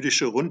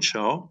Jüdische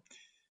Rundschau,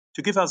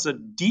 to give us a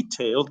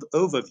detailed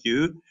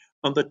overview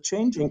on the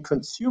changing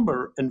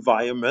consumer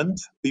environment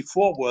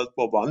before World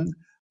War I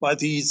by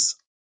these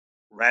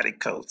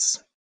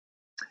radicals.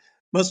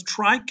 Most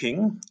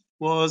striking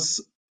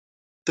was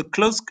the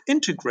close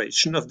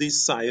integration of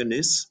these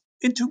Zionists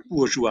into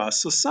bourgeois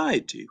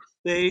society.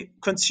 They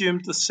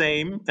consumed the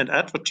same and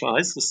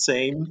advertised the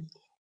same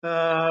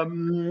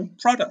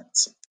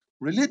products.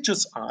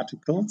 Religious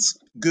articles,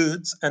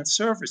 goods, and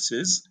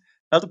services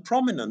held a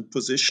prominent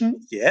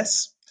position,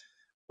 yes,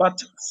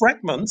 but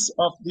fragments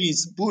of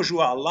this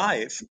bourgeois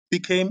life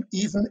became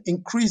even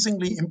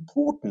increasingly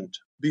important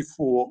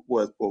before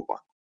World War I.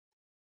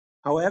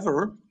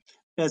 However,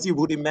 as you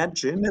would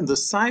imagine, in the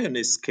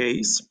Zionist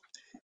case,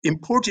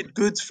 imported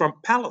goods from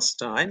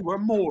Palestine were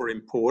more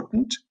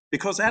important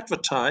because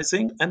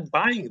advertising and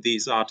buying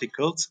these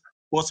articles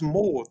was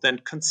more than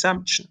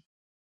consumption.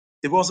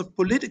 It was a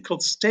political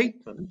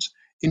statement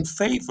in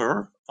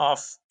favor of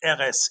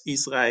Eretz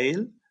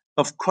Israel,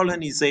 of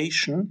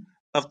colonization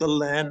of the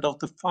land of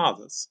the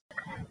fathers.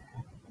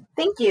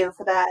 Thank you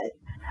for that.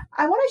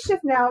 I want to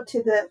shift now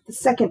to the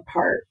second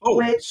part,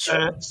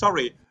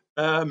 Sorry.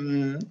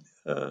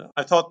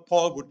 I thought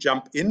Paul would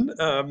jump in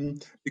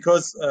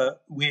because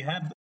we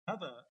had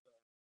another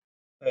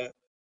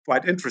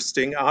quite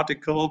interesting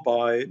article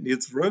by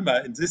Niels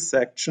Römer in this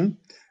section.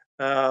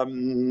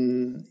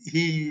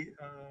 He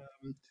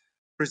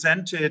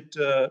presented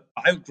a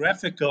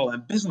biographical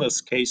and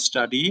business case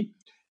study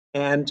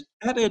and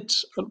added,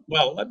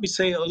 let me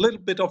say, a little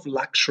bit of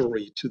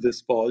luxury to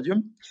this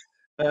volume.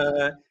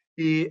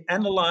 He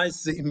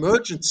analyzed the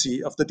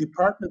emergency of the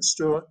department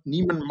store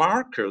Neiman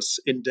Marcus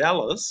in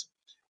Dallas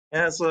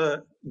as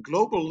a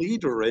global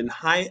leader in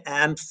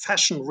high-end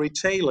fashion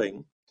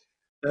retailing.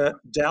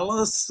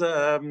 Dallas,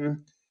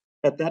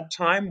 at that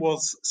time,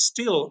 was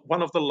still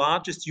one of the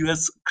largest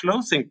U.S.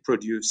 clothing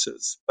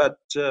producers, but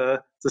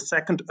the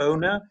second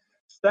owner,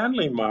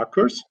 Stanley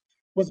Marcus,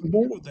 was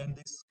more than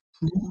this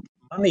crude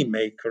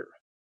moneymaker.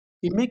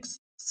 He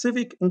mixed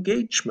civic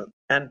engagement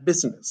and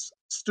business,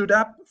 stood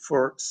up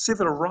for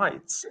civil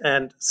rights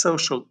and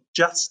social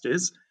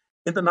justice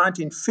in the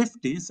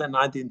 1950s and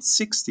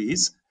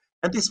 1960s,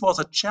 and this was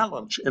a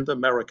challenge in the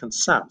American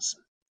South.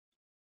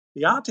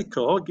 The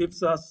article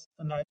gives us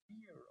an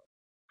idea of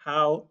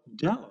how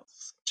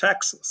Dallas,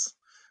 Texas,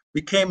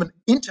 became an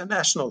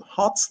international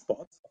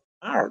hotspot of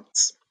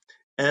arts,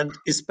 and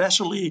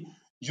especially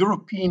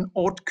European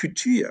haute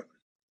couture.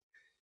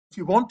 If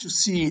you want to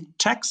see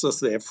Texas,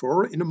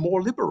 therefore, in a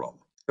more liberal,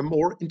 a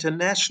more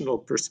international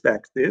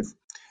perspective,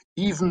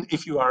 even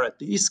if you are at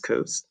the East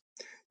Coast,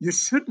 you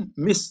shouldn't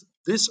miss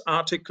this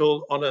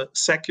article on a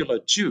secular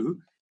Jew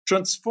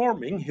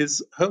transforming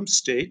his home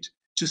state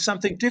to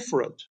something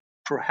different,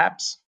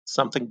 perhaps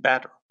something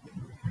better.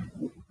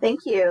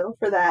 Thank you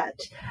for that.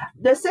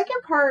 The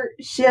second part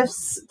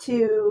shifts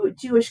to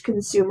Jewish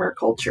consumer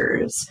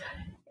cultures.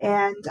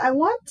 And I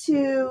want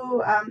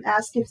to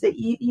ask if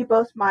you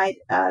both might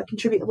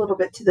contribute a little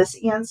bit to this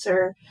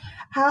answer.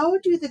 How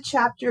do the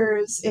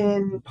chapters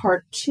in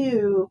part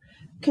 2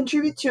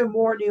 contribute to a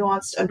more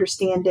nuanced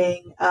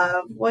understanding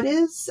of what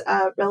is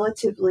a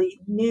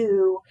relatively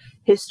new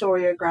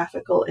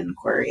historiographical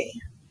inquiry?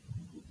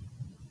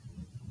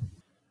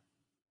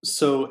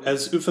 So,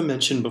 as Ufa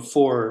mentioned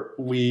before,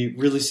 we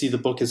really see the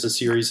book as a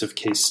series of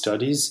case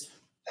studies.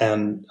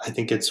 And I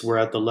think we're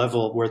at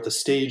the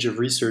stage of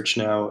research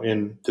now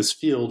in this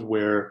field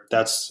where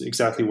that's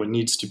exactly what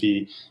needs to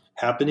be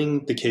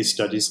happening. The case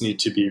studies need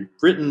to be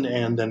written,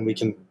 and then we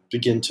can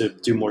begin to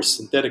do more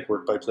synthetic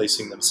work by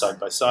placing them side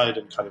by side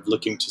and kind of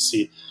looking to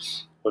see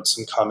what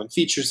some common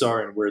features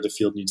are and where the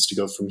field needs to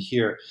go from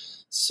here.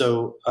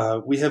 So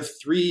we have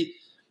 3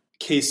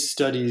 case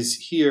studies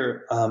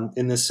here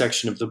in this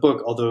section of the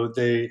book, although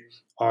they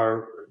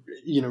are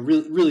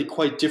really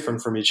quite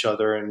different from each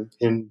other, and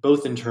in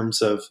both in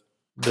terms of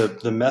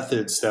the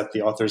methods that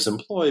the authors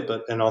employ,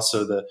 and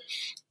also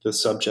the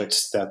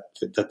subjects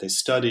that they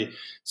study.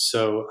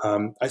 So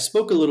I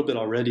spoke a little bit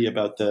already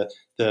about the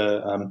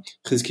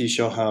Chizki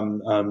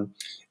Shoham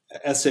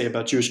essay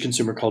about Jewish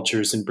consumer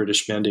cultures in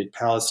British Mandate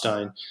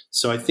Palestine.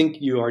 So I think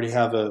you already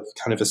have a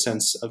kind of a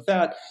sense of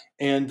that.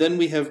 And then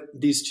we have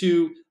these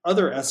 2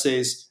 other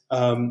essays,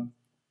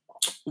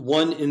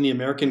 one in the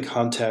American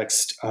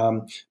context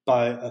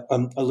by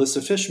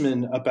Alyssa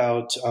Fishman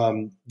about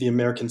the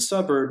American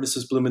suburb.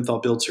 Mrs. Blumenthal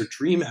builds her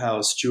dream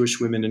house, Jewish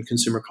women in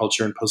consumer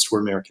culture in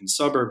post-war American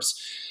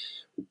suburbs,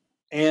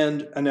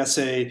 and an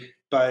essay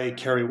by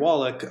Carrie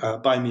Wallach,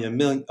 Buy Me a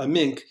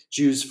Mink,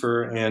 Jews,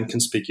 Fur, and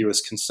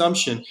Conspicuous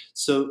Consumption.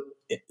 So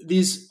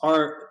these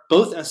are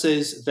both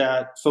essays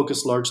that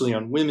focus largely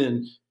on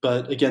women,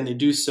 but again, they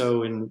do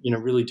so in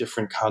really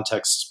different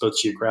contexts, both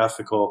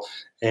geographical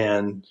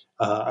and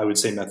I would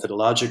say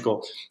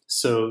methodological.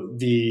 So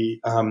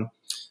the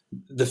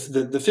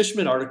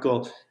Fishman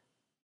article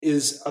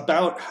is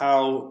about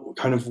how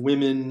kind of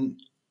women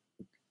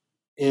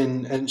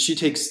and she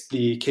takes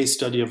the case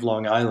study of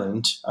Long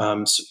Island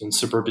in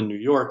suburban New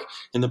York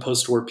in the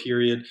post-war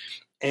period,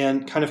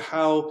 and kind of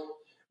how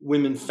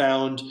women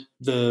found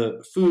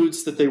the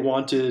foods that they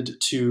wanted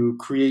to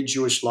create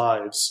Jewish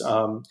lives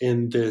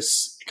in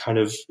this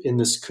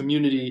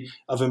community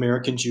of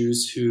American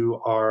Jews who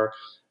are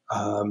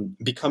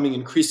becoming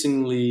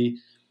increasingly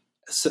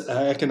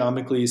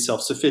economically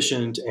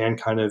self-sufficient and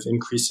kind of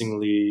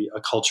increasingly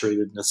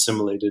acculturated and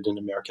assimilated in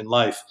American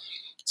life.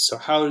 So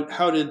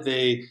how did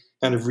they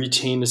kind of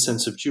retain a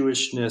sense of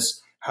Jewishness?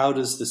 How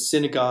does the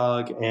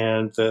synagogue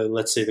and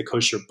let's say the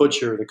kosher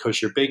butcher, the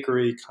kosher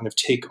bakery kind of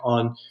take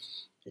on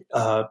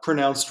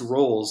pronounced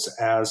roles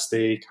as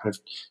they kind of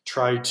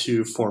try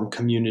to form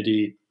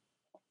community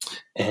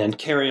and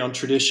carry on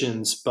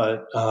traditions,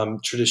 but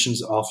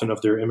traditions often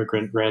of their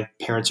immigrant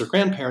parents or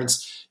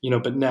grandparents,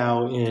 but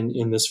now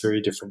in this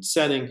very different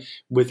setting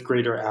with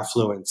greater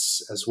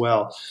affluence as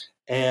well.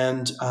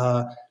 And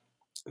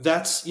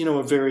that's,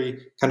 a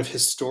very kind of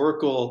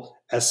historical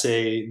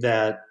essay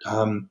that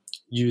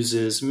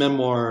uses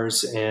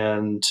memoirs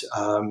and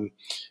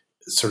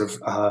sort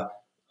of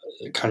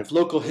kind of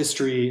local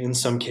history in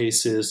some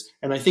cases.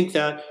 And I think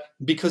that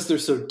because they're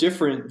so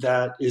different,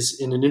 that is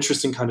in an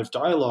interesting kind of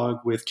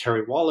dialogue with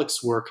Carrie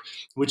Wallach's work,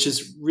 which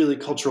is really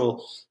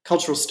cultural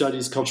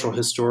studies, cultural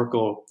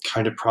historical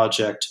kind of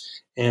project.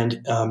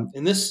 And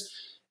in this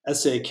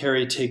essay,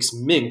 Carrie takes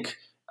mink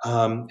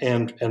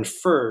and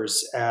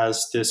furs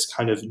as this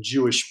kind of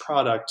Jewish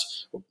product,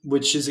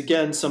 which is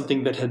again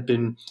something that had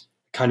been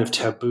kind of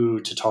taboo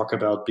to talk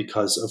about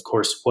because, of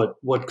course,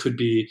 what could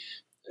be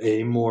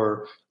a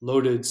more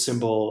loaded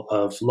symbol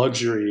of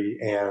luxury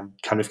and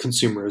kind of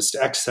consumerist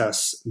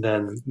excess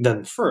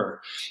than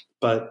fur.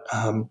 But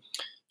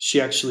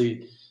she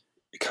actually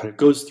kind of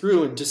goes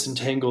through and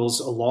disentangles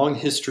a long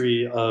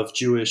history of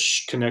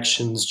Jewish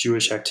connections,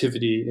 Jewish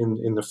activity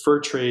in the fur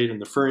trade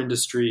and the fur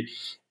industry,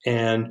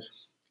 and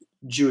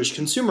Jewish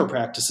consumer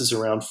practices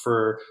around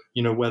fur,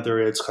 whether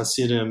it's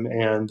Hasidim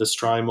and the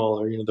Strymel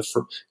or, the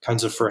fur,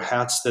 kinds of fur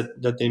hats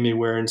that they may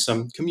wear in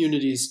some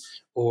communities,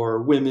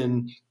 or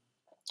women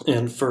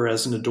and fur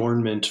as an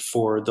adornment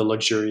for the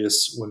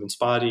luxurious women's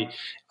body.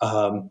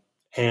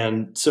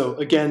 And so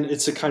again,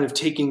 it's a kind of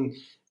taking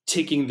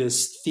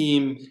this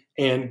theme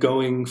and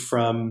going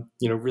from,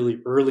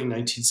 really early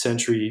 19th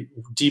century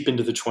deep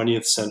into the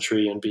 20th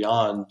century and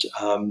beyond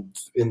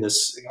in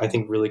this, I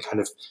think, really kind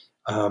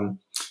of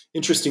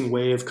interesting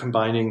way of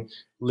combining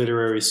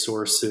literary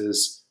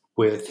sources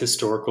with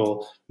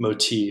historical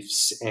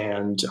motifs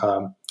and,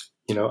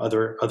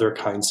 other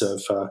kinds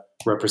of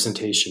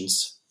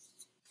representations.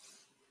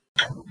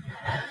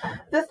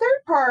 The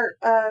third part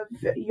of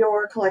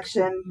your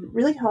collection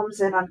really homes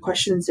in on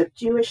questions of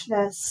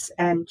Jewishness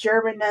and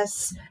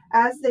Germanness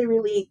as they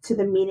relate to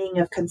the meaning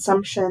of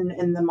consumption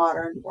in the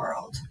modern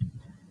world.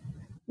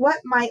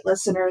 What might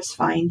listeners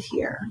find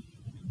here?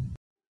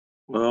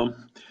 Well,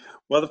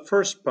 the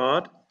first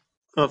part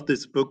of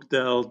this book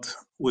dealt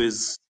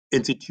with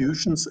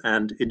institutions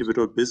and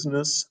individual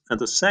business, and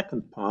the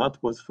second part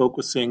was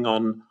focusing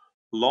on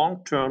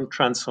long-term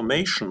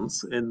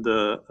transformations in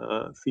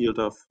the field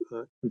of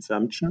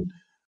consumption.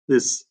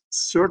 This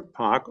third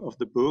part of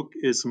the book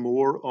is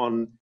more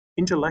on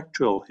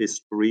intellectual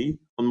history,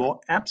 on more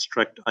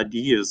abstract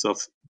ideas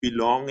of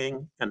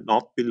belonging and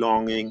not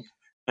belonging,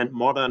 and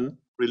modern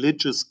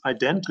religious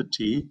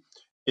identity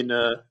in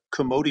a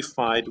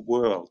commodified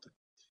world.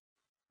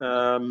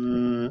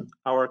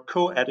 Our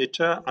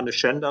co-editor, Anne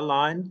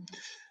Schenderlein,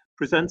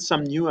 presents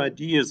some new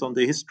ideas on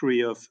the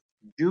history of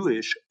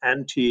Jewish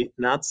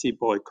anti-Nazi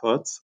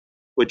boycotts,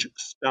 which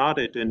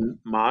started in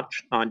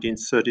March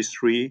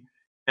 1933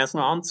 as an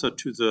answer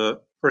to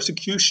the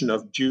persecution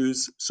of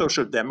Jews,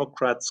 social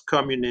democrats,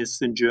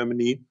 communists in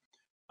Germany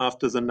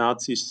after the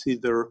Nazi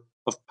seizure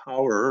of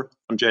power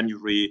on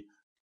January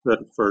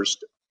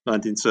 31st,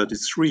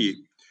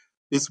 1933.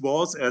 This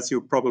was, as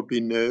you probably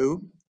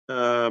know,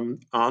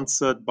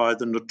 answered by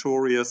the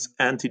notorious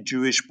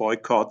anti-Jewish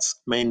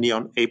boycotts, mainly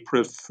on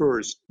April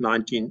 1st,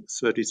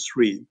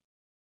 1933.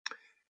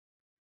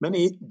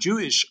 Many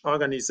Jewish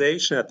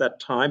organizations at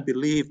that time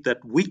believed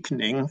that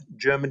weakening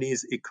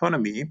Germany's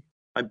economy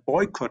by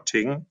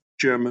boycotting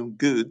German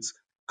goods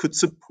could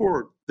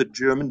support the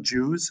German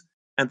Jews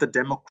and the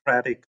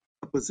democratic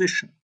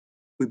opposition.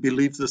 We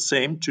believe the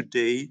same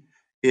today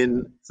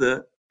in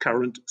the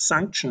current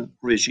sanction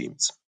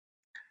regimes.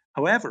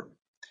 However,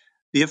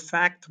 the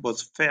effect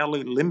was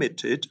fairly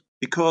limited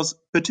because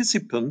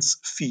participants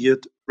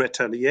feared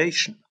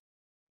retaliation.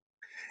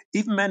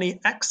 Even many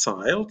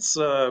exiles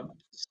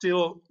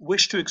still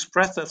wish to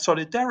express their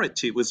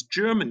solidarity with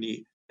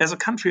Germany as a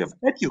country of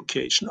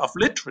education, of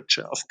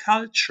literature, of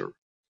culture,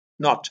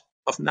 not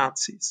of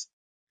Nazis.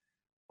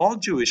 All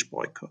Jewish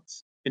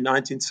boycotts in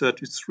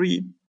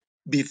 1933,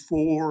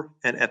 before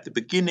and at the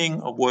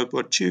beginning of World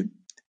War II,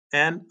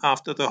 and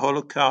after the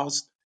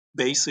Holocaust,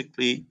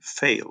 basically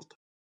failed.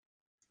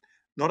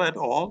 Not at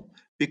all,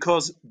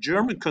 because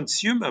German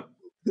consumer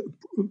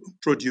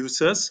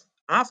producers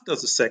after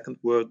the Second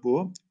World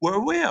War were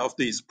aware of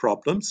these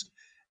problems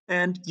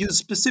and used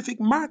specific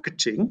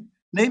marketing,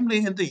 namely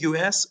in the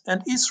US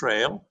and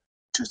Israel,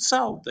 to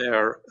sell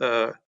their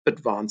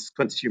advanced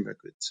consumer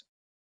goods.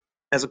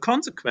 As a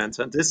consequence,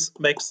 and this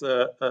makes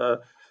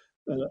the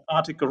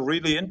article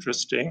really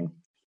interesting,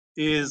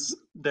 is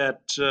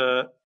that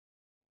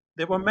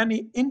there were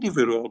many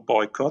individual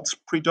boycotts,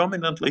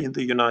 predominantly in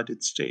the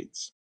United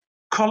States.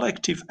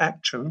 Collective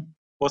action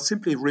was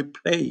simply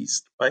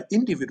replaced by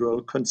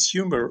individual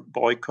consumer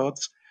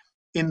boycotts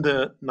in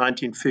the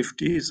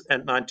 1950s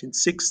and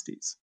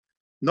 1960s.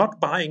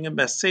 Not buying a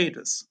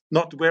Mercedes,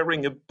 not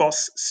wearing a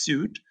Boss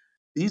suit,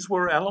 these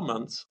were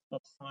elements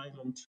of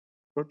silent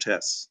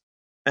protests.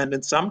 And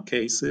in some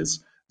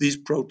cases, these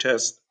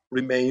protests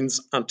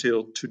remains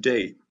until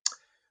today.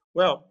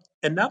 Well,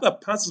 another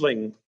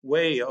puzzling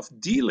way of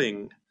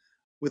dealing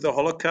with the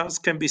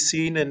Holocaust can be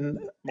seen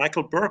in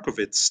Michael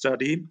Berkowitz's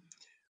study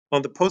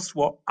on the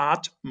post-war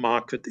art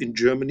market in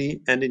Germany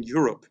and in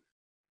Europe.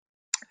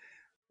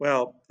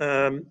 Well,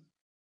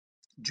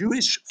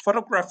 Jewish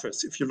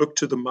photographers, if you look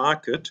to the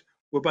market,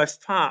 were by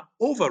far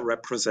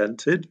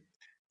overrepresented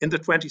in the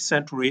 20th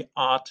century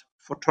art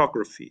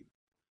photography.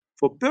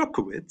 For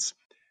Berkowitz,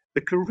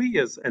 the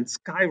careers and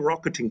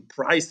skyrocketing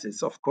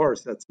prices, of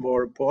course, that's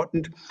more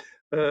important,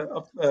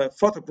 of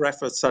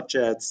photographers such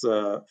as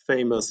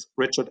famous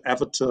Richard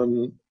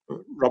Avedon,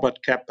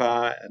 Robert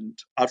Capa, and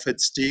Alfred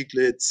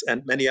Stieglitz,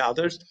 and many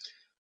others,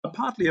 are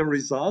partly a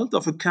result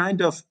of a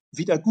kind of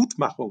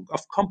Wiedergutmachung,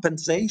 of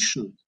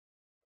compensation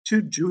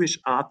to Jewish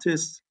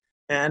artists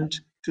and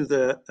to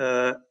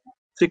the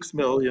 6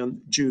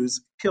 million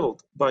Jews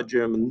killed by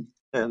Germans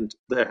and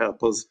their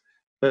helpers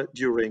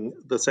during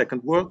the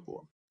Second World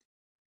War.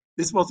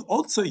 This was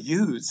also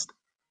used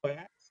by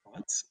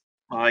experts,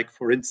 like,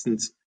 for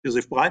instance,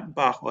 Josef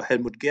Breitenbach or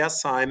Helmut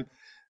Gersheim,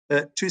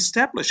 to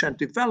establish and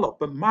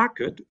develop a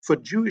market for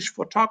Jewish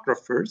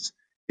photographers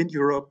in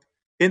Europe,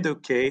 in the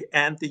UK,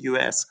 and the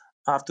US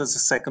after the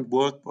Second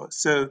World War.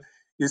 So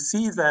you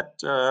see that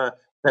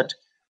that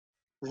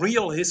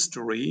real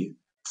history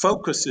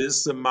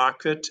focuses the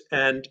market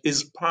and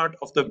is part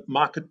of the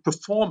market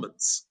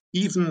performance,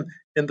 even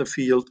in the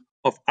field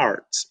of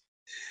arts.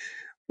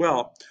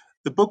 Well,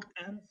 the book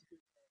ends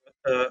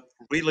with a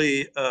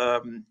really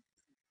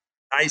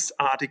nice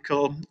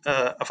article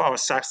of our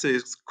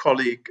Sussex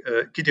colleague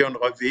Gideon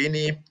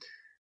Raveni.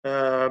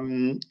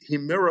 He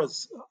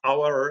mirrors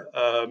our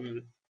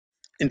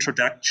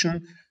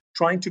introduction,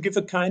 trying to give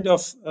a kind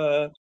of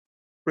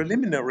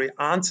preliminary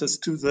answers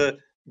to the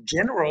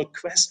general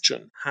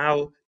question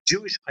how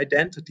Jewish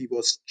identity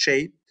was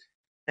shaped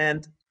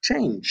and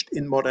changed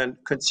in modern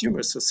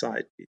consumer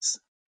societies.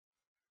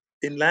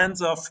 In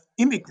lands of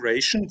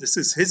immigration, this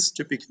is his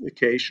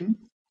typification,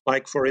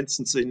 like, for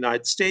instance, the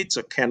United States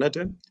or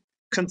Canada,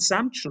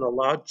 consumption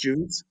allowed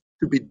Jews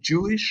to be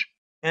Jewish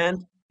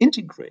and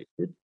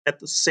integrated at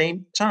the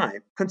same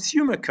time.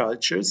 Consumer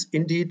cultures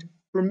indeed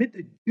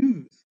permitted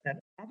Jews and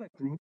other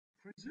groups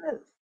to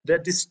preserve their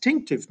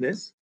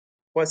distinctiveness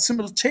while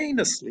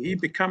simultaneously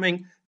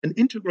becoming an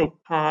integral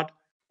part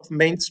of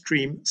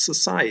mainstream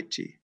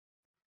society.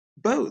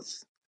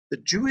 Both the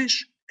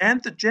Jewish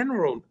and the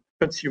general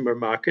consumer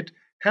market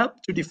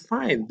help to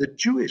define the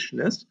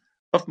Jewishness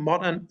of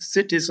modern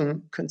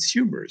citizen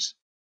consumers.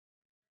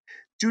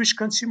 Jewish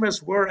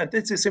consumers were, and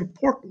this is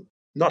important,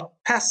 not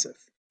passive,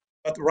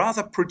 but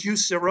rather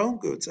produced their own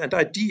goods and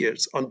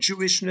ideas on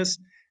Jewishness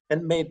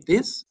and made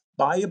this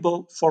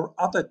viable for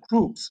other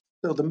groups.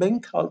 So the main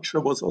culture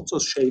was also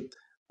shaped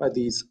by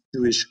these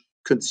Jewish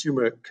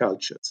consumer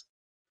cultures.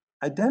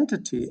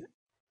 Identity,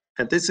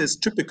 and this is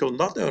typical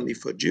not only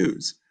for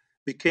Jews,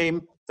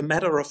 became a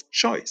matter of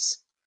choice,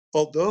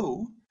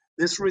 although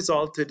this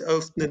resulted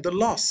often in the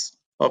loss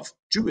of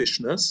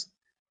Jewishness,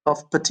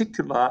 of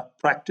particular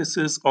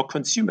practices or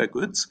consumer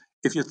goods.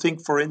 If you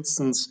think, for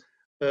instance,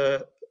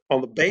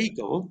 on the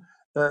bagel,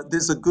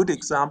 this is a good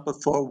example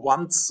for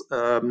once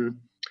a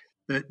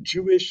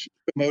Jewish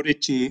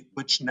commodity,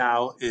 which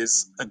now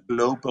is a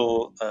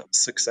global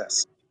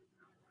success.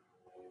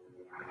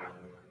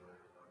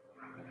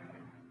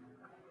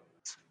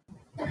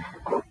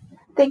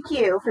 Thank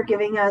you for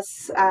giving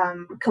us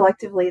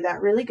collectively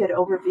that really good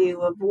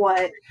overview of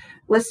what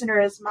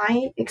listeners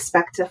might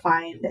expect to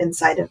find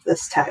inside of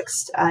this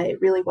text.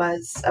 It really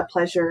was a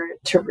pleasure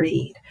to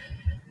read.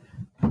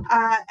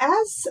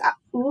 As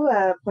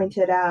Ua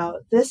pointed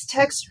out, this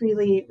text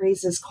really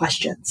raises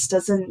questions,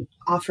 doesn't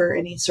offer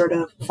any sort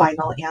of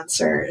final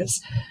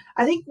answers.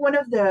 I think one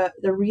of the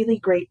really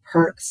great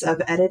perks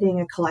of editing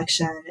a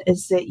collection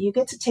is that you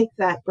get to take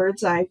that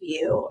bird's eye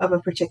view of a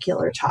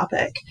particular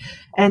topic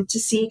and to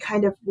see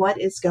kind of what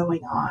is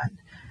going on.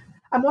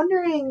 I'm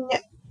wondering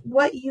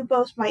what you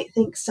both might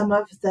think some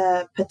of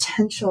the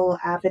potential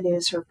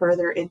avenues for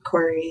further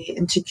inquiry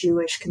into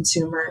Jewish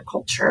consumer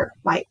culture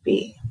might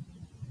be.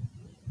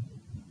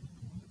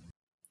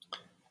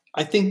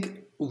 I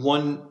think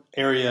one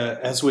area,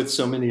 as with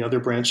so many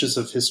other branches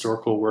of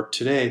historical work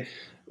today,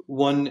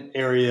 one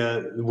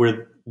area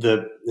where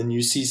and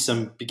you see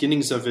some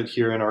beginnings of it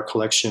here in our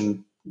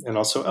collection and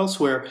also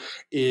elsewhere,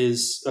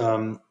 is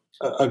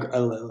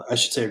I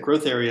should say a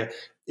growth area,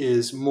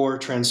 is more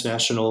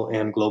transnational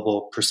and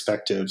global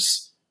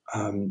perspectives.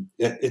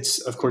 It's,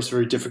 of course,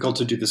 very difficult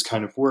to do this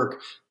kind of work,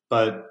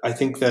 but I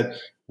think that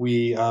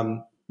we,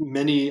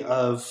 many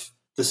of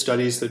the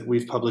studies that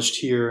we've published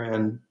here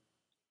and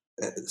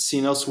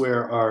seen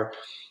elsewhere are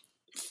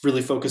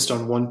really focused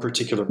on one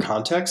particular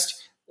context,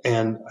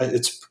 and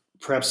it's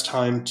perhaps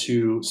time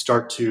to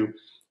start to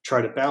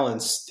try to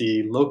balance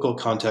the local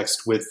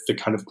context with the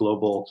kind of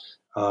global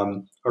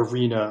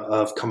arena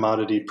of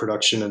commodity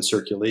production and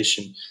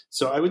circulation.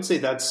 So I would say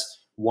that's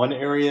one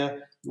area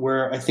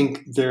where I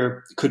think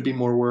there could be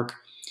more work.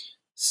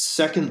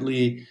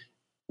 Secondly,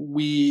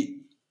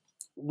 we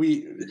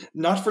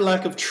not for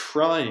lack of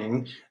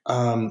trying,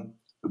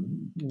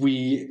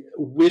 we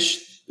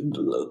wish,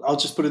 I'll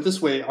just put it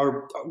this way,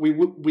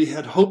 we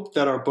had hoped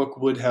that our book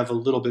would have a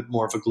little bit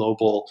more of a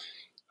global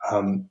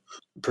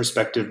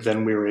perspective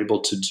than we were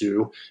able to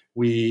do.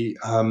 We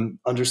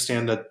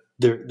understand that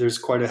there's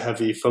quite a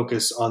heavy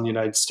focus on the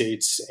United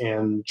States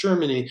and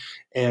Germany,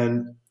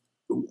 and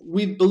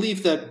we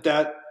believe that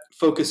that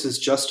focus is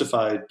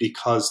justified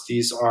because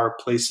these are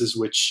places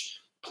which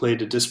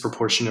played a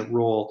disproportionate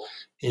role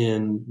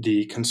in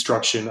the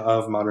construction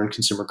of modern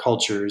consumer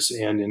cultures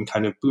and in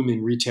kind of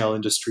booming retail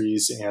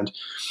industries and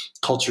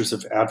cultures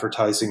of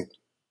advertising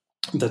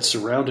that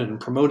surrounded and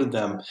promoted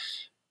them.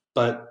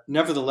 But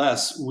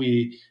nevertheless,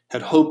 we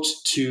had hoped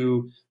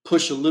to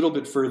push a little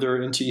bit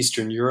further into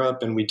Eastern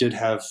Europe, and we did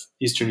have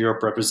Eastern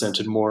Europe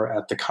represented more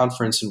at the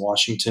conference in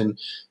Washington.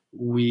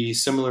 We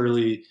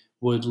similarly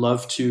would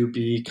love to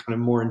be kind of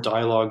more in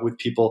dialogue with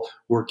people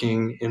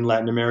working in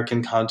Latin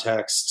American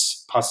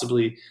contexts,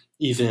 possibly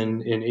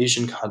even in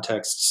Asian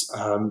contexts,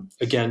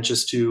 again,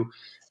 just to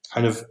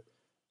kind of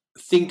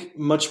think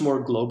much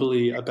more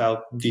globally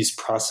about these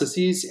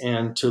processes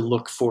and to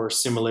look for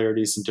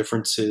similarities and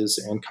differences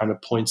and kind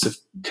of points of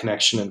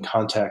connection and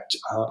contact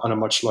on a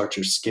much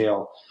larger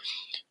scale.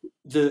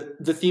 The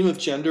theme of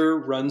gender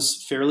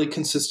runs fairly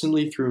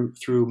consistently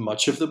through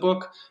much of the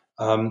book,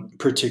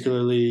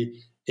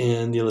 particularly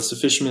in the Alyssa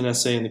Fishman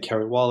essay and the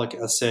Carrie Wallach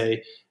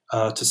essay,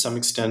 to some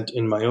extent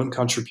in my own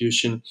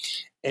contribution.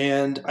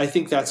 And I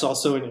think that's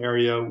also an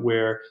area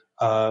where,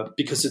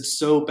 because it's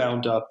so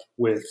bound up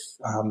with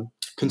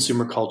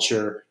consumer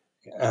culture,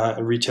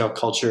 retail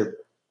culture,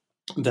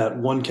 that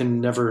one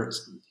can never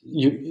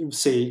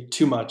say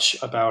too much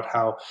about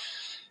how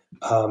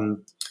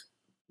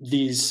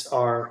these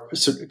are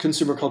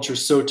consumer culture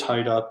so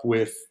tied up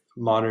with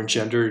modern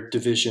gender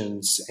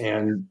divisions,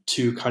 and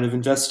to kind of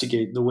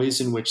investigate the ways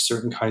in which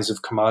certain kinds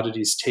of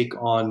commodities take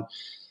on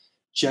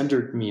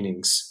gendered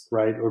meanings,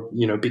 right? Or,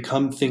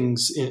 become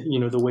things,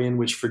 the way in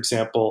which, for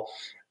example,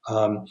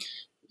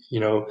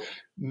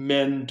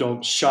 men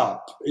don't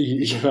shop,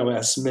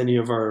 as many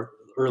of our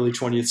early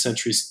 20th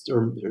century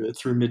or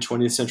through mid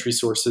 20th century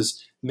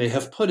sources may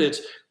have put it.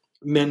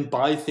 Men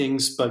buy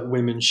things, but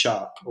women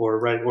shop, or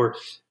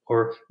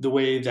or the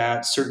way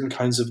that certain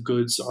kinds of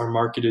goods are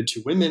marketed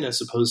to women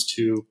as opposed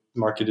to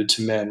marketed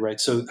to men, right?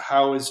 So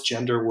how is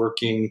gender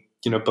working,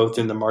 both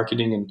in the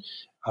marketing and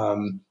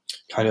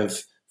kind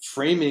of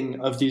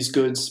framing of these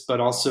goods, but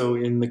also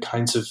in the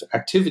kinds of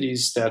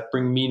activities that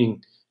bring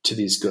meaning to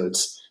these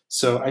goods?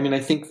 So, I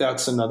think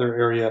that's another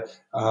area,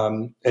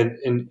 and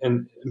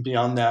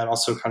beyond that,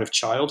 also kind of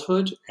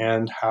childhood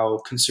and how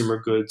consumer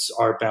goods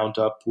are bound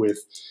up with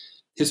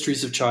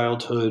histories of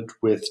childhood,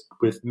 with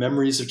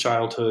memories of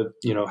childhood.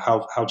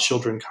 How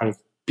children kind of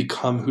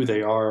become who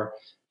they are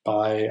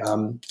by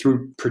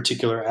through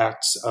particular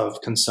acts of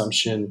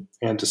consumption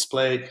and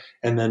display,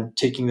 and then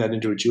taking that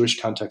into a Jewish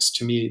context.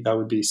 To me, that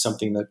would be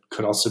something that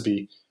could also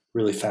be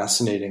really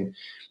fascinating.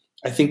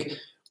 I think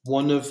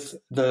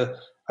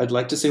I'd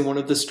like to say one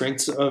of the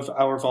strengths of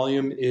our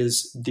volume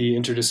is the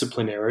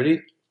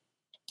interdisciplinarity,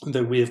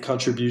 that we have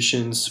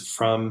contributions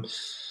from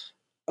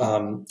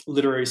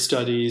literary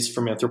studies,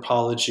 from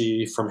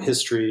anthropology, from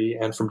history,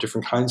 and from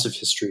different kinds of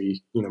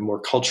history, more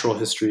cultural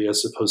history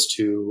as opposed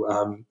to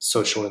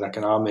social and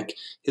economic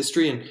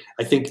history. And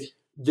I think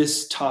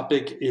this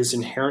topic is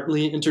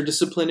inherently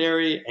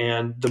interdisciplinary,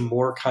 and the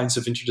more kinds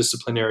of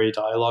interdisciplinary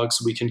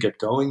dialogues we can get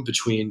going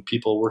between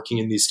people working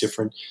in these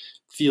different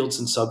fields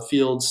and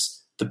subfields,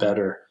 the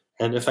better.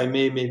 And if I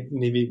may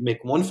maybe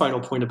make one final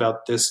point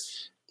about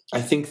this,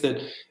 I think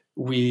that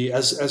we,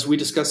 as we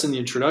discussed in the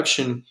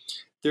introduction,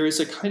 there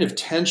is a kind of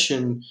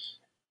tension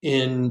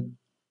in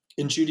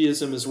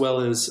Judaism as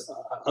well as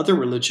other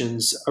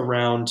religions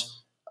around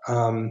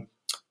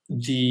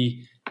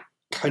the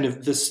kind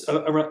of this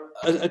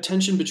a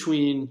tension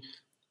between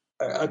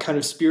a kind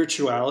of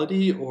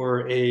spirituality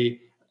or a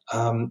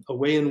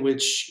way in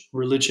which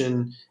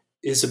religion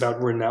is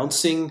about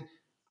renouncing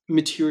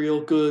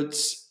material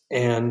goods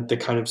and the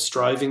kind of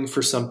striving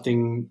for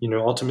something,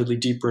 ultimately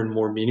deeper and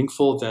more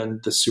meaningful than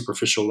the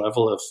superficial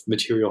level of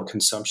material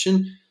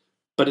consumption.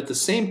 But at the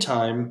same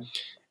time,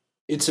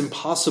 it's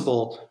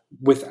impossible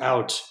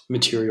without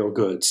material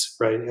goods,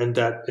 right? And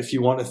that if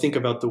you want to think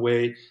about the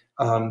way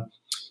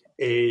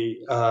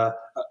a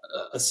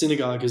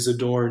synagogue is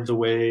adorned, the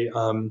way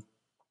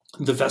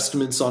the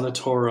vestments on a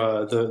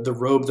Torah, the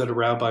robe that a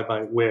rabbi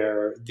might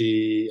wear,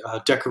 the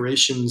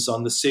decorations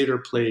on the Seder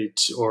plate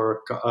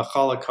or a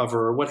challah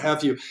cover or what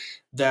have you,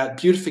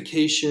 that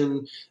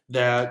beautification,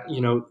 that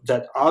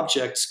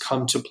objects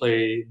come to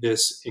play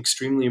this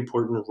extremely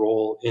important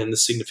role in the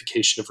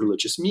signification of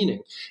religious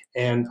meaning.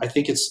 And I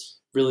think it's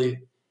really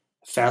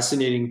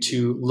fascinating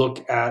to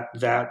look at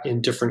that in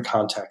different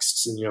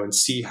contexts and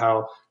see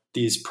how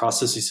these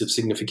processes of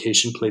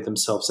signification play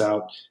themselves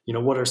out.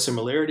 What are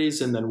similarities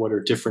and then what are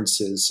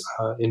differences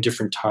in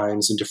different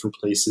times, in different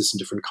places, in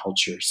different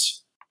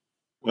cultures?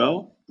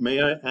 Well,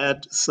 may I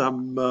add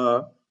some,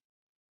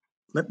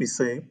 let me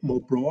say,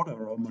 more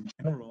broader or more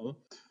general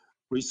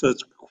research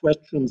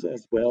questions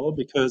as well,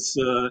 because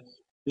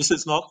this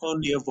is not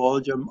only a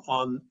volume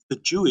on the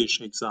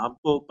Jewish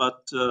example,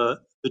 but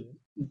the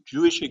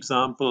Jewish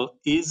example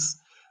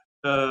is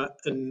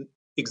an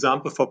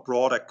example for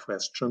broader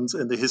questions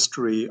in the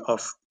history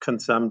of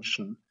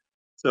consumption.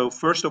 So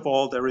first of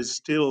all, there is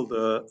still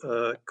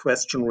the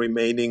question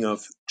remaining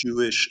of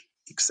Jewish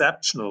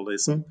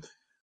exceptionalism.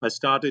 I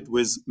started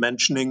with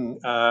mentioning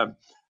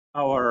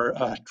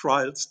our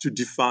trials to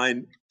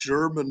define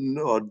German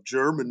or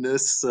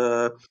Germanness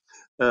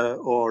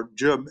or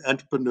German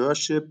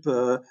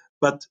entrepreneurship,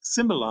 but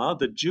similar,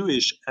 the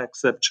Jewish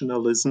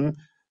exceptionalism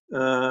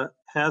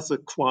has a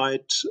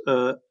quite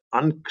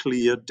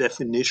unclear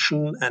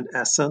definition and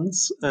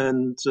essence,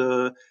 and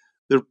the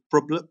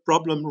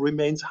problem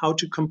remains how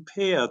to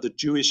compare the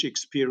Jewish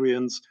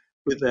experience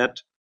with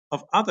that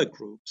of other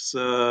groups.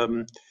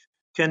 Can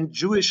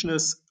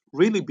Jewishness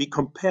really be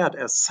compared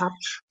as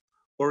such,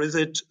 or is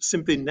it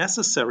simply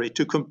necessary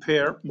to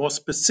compare more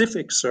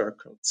specific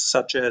circles,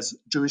 such as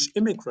Jewish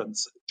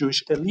immigrants,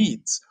 Jewish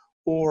elites,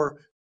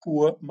 or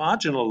poor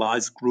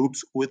marginalized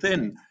groups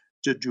within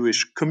the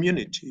Jewish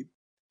community?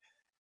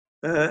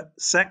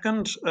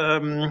 Second,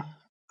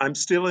 I'm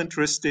still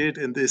interested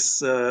in this,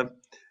 the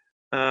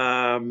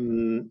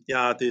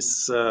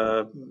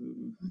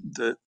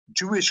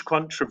Jewish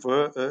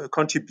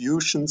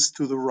contributions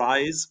to the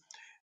rise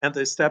and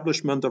the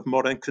establishment of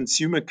modern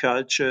consumer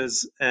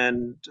cultures,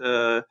 and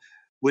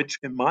which,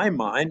 in my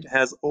mind,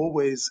 has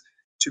always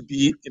to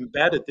be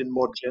embedded in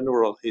more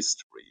general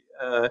history.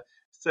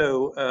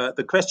 So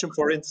the question,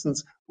 for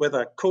instance,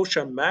 whether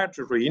kosher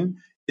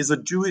margarine is a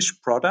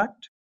Jewish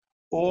product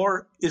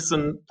or is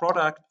a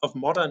product of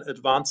modern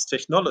advanced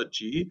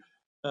technology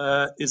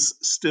is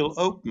still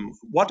open.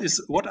 What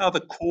are the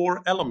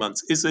core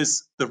elements? Is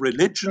this the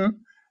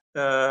religion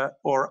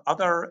or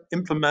other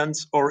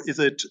implements, or is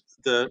it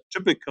the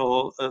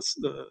typical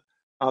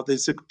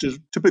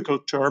typical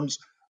terms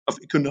of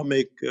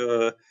economic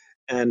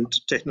and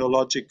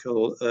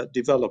technological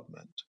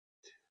development?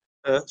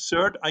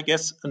 Third, I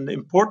guess an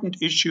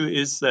important issue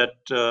is that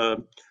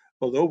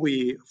although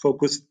we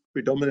focus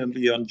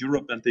predominantly on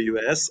Europe and the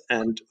US,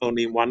 and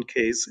only in one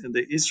case in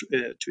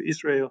to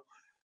Israel,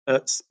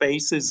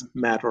 spaces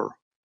matter.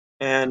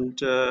 And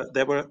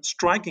there were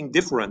striking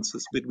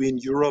differences between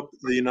Europe,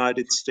 the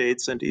United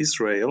States, and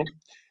Israel,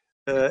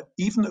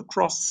 even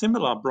across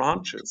similar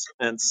branches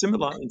and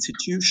similar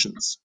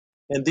institutions.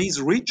 And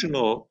these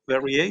regional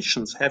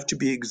variations have to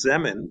be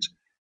examined,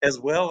 as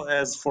well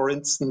as, for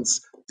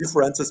instance,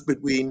 differences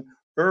between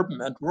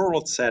urban and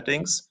rural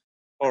settings,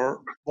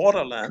 or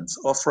borderlands,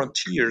 or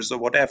frontiers, or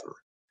whatever.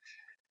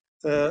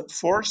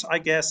 Fourth, I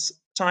guess,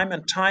 time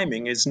and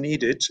timing is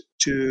needed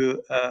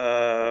to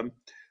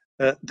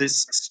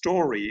this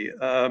story.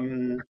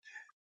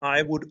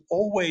 I would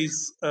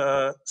always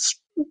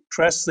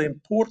stress the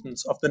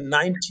importance of the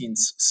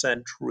 19th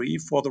century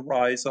for the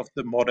rise of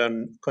the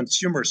modern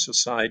consumer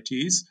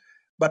societies,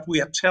 but we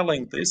are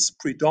telling this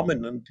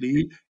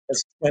predominantly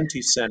as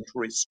 20th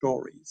century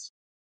stories.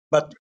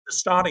 But the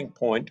starting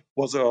point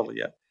was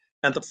earlier.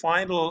 And the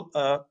final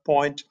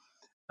point,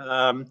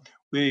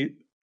 we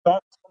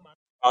talk so much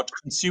about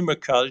consumer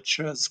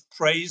cultures,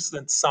 praised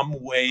in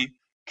some way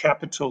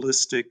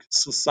capitalistic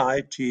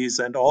societies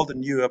and all the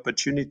new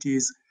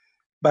opportunities.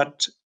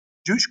 But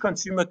Jewish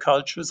consumer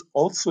cultures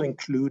also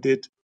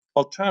included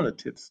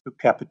alternatives to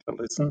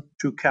capitalism,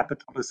 to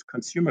capitalist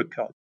consumer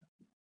culture.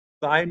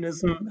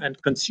 Zionism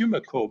and consumer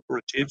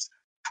cooperatives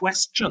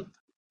questioned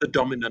the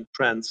dominant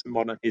trends in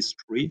modern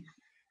history,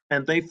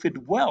 and they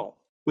fit well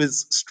with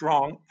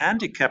strong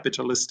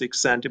anti-capitalistic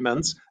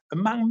sentiments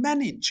among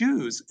many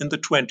Jews in the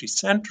 20th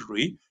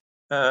century.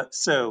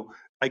 So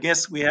I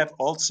guess we have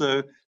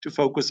also to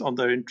focus on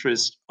their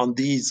interest on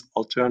these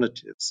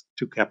alternatives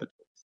to capitalism.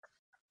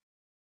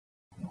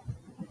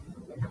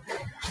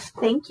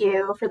 Thank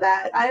you for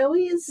that. I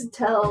always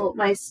tell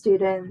my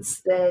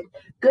students that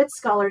good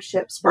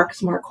scholarship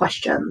sparks more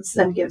questions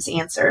than gives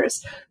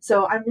answers.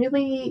 So I'm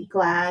really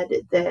glad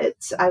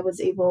that I was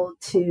able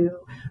to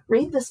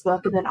read this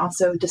book and then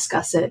also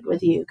discuss it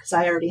with you, because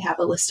I already have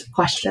a list of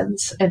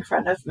questions in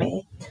front of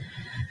me.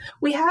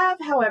 We have,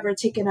 however,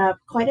 taken up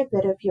quite a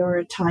bit of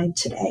your time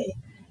today.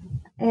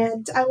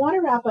 And I want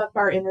to wrap up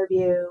our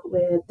interview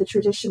with the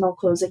traditional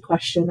closing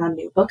question on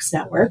New Books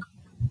Network.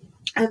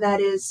 And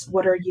that is,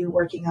 what are you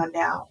working on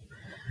now?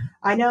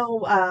 I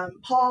know,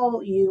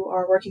 Paul, you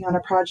are working on a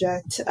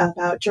project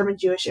about German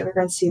Jewish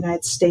immigrants to the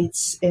United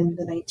States in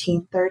the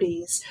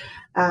 1930s.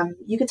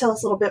 You could tell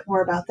us a little bit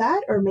more about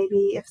that, or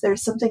maybe if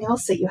there's something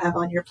else that you have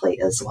on your plate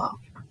as well.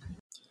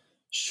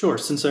 Sure.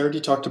 Since I already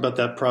talked about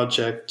that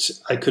project,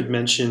 I could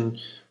mention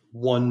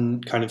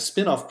one kind of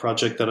spin-off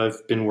project that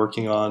I've been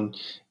working on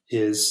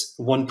is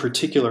one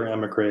particular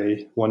emigre.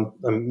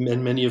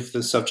 And many of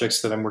the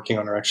subjects that I'm working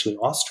on are actually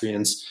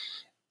Austrians,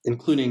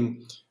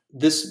 including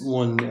this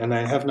one, and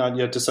I have not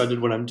yet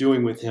decided what I'm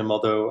doing with him,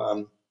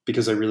 although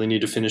because I really need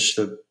to finish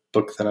the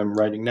book that I'm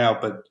writing now,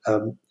 but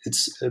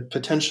it's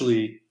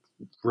potentially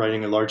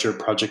writing a larger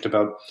project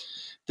about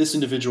this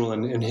individual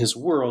and his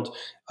world.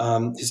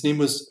 His name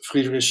was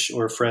Friedrich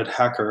or Fred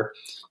Hacker.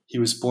 He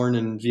was born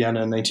in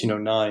Vienna in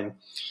 1909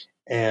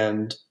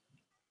 and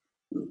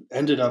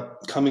ended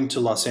up coming to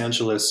Los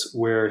Angeles,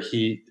 where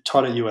he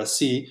taught at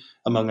USC,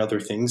 among other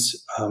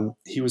things.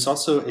 He was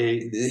also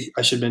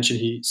I should mention,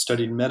 he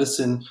studied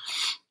medicine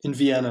in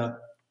Vienna,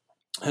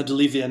 had to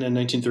leave Vienna in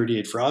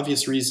 1938 for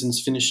obvious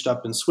reasons, finished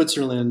up in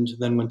Switzerland,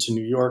 then went to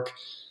New York,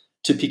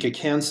 Topeka,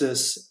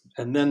 Kansas,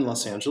 and then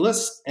Los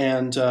Angeles.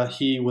 And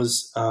he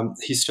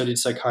studied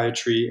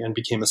psychiatry and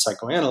became a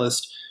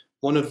psychoanalyst.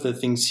 One of the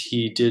things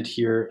he did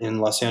here in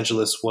Los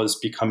Angeles was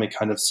become a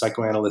kind of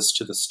psychoanalyst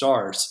to the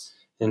stars.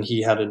 And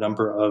he had a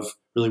number of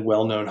really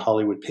well-known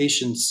Hollywood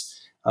patients.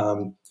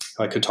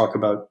 I could talk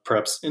about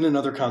perhaps in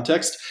another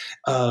context.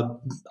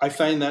 I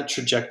find that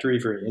trajectory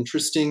very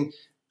interesting.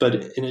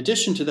 But in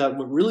addition to that,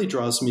 what really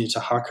draws me to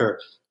Hacker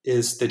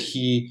is that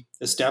he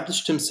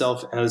established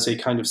himself as a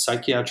kind of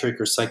psychiatric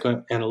or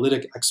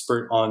psychoanalytic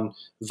expert on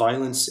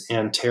violence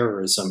and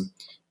terrorism.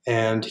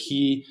 And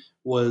he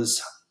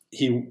was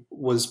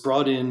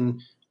brought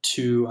in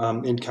to,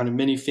 in kind of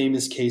many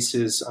famous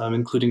cases,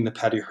 including the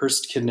Patty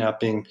Hearst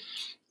kidnapping.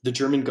 The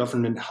German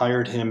government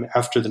hired him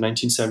after the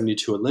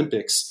 1972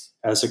 Olympics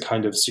as a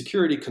kind of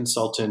security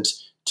consultant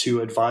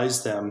to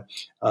advise them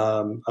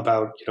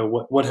about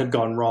what had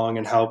gone wrong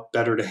and how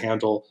better to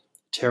handle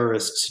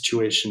terrorist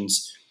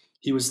situations.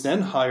 He was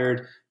then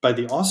hired by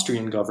the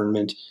Austrian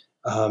government,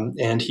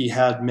 and he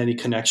had many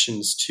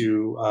connections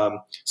to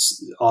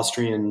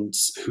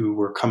Austrians who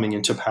were coming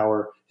into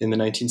power in the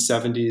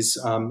 1970s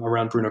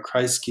around Bruno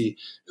Kreisky,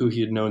 who he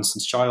had known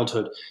since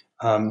childhood.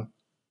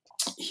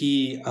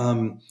 He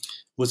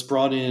was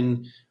brought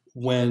in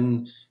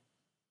when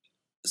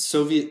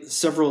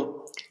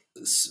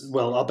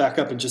I'll back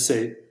up and just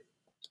say,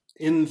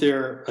 in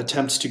their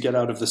attempts to get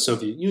out of the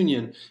Soviet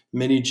Union,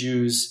 many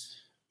Jews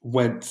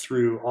went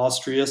through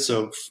Austria,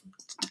 so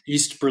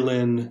East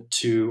Berlin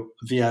to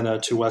Vienna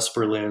to West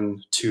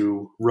Berlin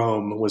to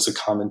Rome was a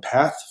common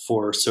path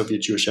for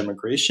Soviet Jewish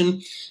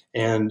emigration.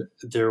 And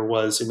there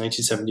was in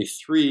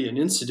 1973 an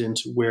incident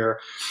where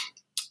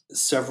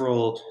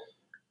several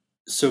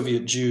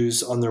Soviet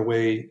Jews on their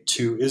way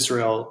to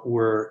Israel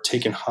were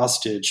taken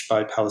hostage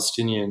by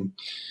Palestinian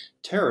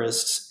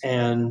terrorists,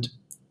 and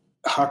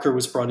Hacker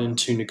was brought in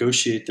to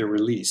negotiate their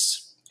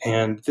release.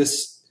 And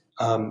this,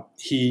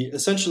 he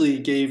essentially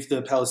gave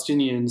the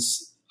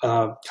Palestinians,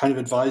 kind of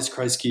advised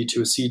Kreisky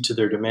to accede to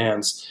their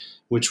demands,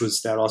 which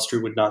was that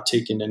Austria would not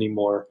take in any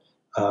more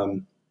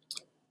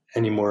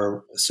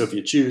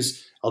Soviet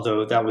Jews,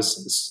 although that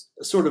was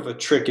sort of a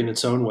trick in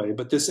its own way.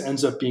 But this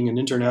ends up being an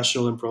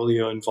international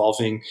imbroglio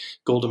involving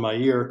Golda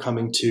Meir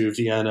coming to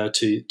Vienna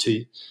to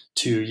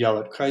yell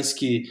at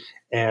Kreisky,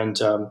 and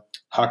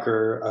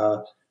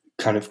Hacker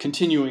kind of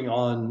continuing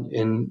on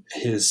in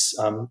his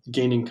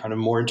gaining kind of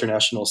more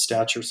international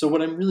stature. So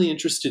what I'm really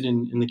interested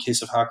in the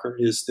case of Hacker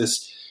is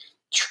this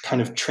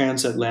kind of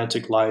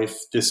transatlantic life,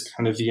 this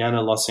kind of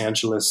Vienna, Los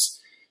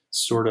Angeles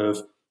sort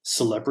of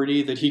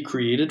celebrity that he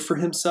created for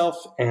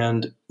himself.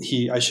 And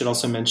I should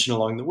also mention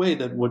along the way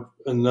that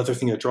another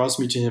thing that draws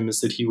me to him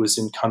is that he was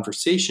in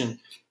conversation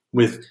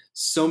with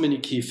so many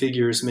key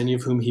figures, many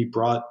of whom he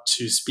brought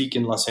to speak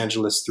in Los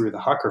Angeles through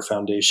the Hacker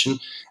Foundation.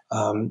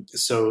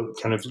 So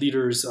kind of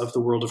leaders of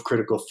the world of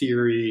critical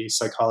theory,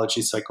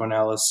 psychology,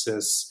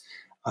 psychoanalysis,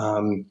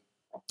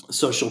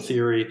 social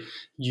theory,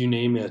 you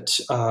name it.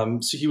 So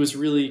he was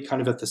really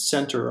kind of at the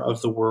center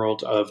of the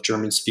world of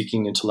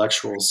German-speaking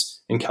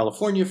intellectuals in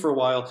California for a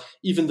while,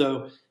 even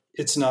though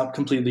it's not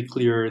completely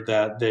clear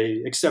that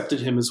they accepted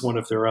him as one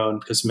of their own,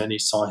 because many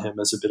saw him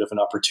as a bit of an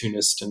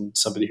opportunist and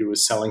somebody who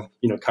was selling,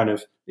 kind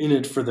of in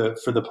it for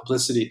the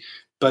publicity.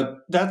 But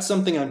that's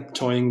something I'm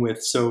toying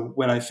with. So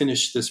when I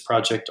finish this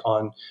project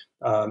on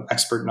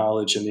expert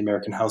knowledge in the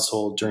American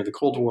household during the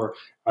Cold War,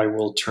 I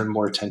will turn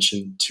more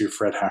attention to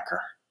Fred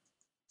Hacker.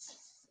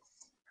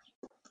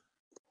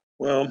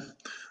 Well,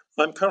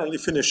 I'm currently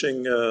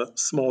finishing a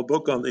small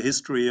book on the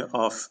history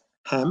of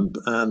hemp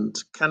and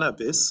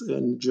cannabis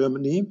in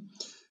Germany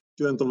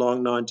during the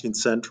long 19th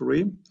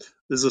century.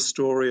 This is a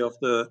story of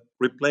the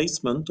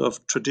replacement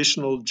of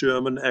traditional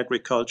German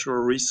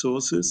agricultural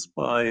resources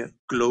by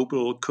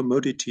global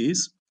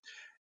commodities,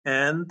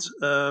 and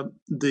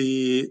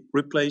the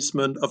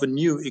replacement of a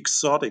new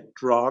exotic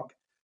drug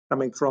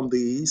coming from the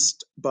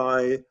East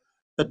by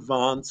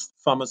advanced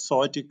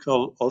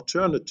pharmaceutical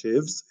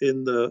alternatives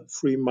in the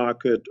free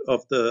market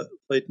of the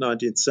late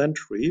 19th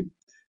century.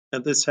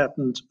 And this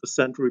happened a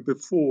century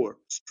before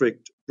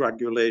strict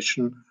drug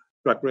regulation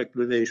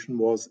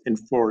was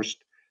enforced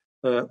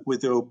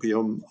with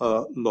opium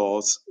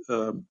laws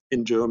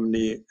in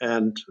Germany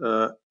and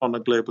on a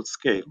global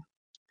scale.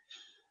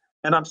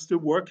 And I'm still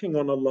working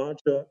on a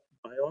larger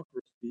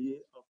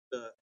biography of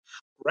the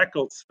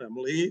Reckles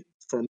family.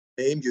 From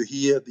the name you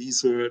hear,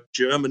 these are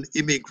German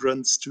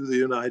immigrants to the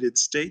United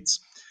States.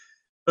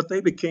 But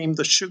they became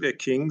the sugar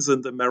kings in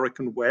the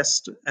American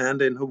West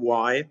and in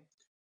Hawaii.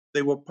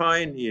 They were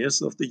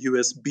pioneers of the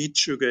US beet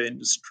sugar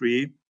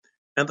industry,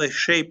 and they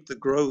shaped the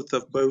growth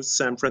of both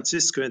San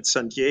Francisco and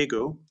San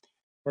Diego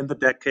in the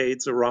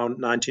decades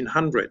around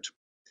 1900.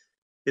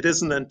 It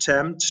is an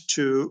attempt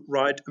to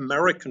write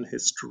American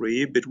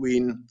history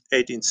between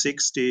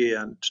 1860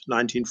 and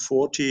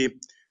 1940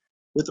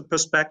 with the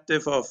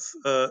perspective of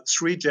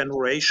 3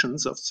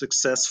 generations of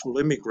successful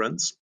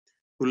immigrants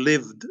who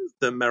lived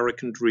the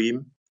American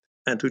dream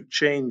and who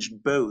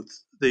changed both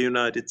the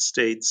United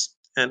States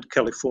and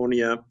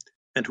California,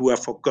 and who are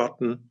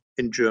forgotten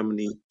in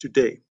Germany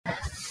today.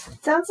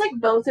 Sounds like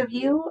both of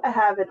you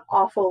have an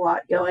awful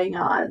lot going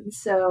on,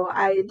 so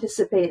I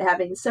anticipate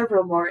having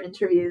several more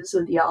interviews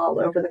with y'all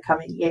over the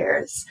coming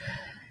years.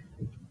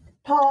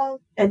 Paul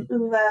and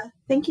Uwe,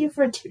 thank you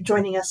for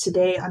joining us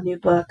today on New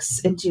Books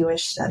in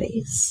Jewish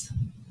Studies.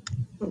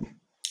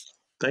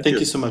 Thank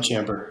you so much,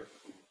 Amber.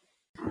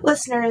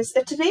 Listeners,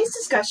 if today's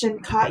discussion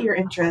caught your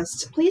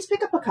interest, please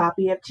pick up a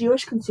copy of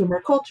Jewish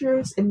Consumer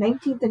Cultures in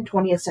 19th and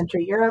 20th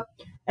Century Europe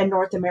and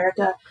North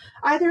America,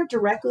 either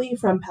directly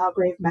from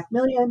Palgrave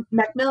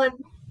Macmillan,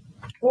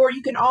 or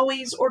you can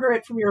always order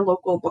it from your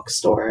local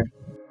bookstore.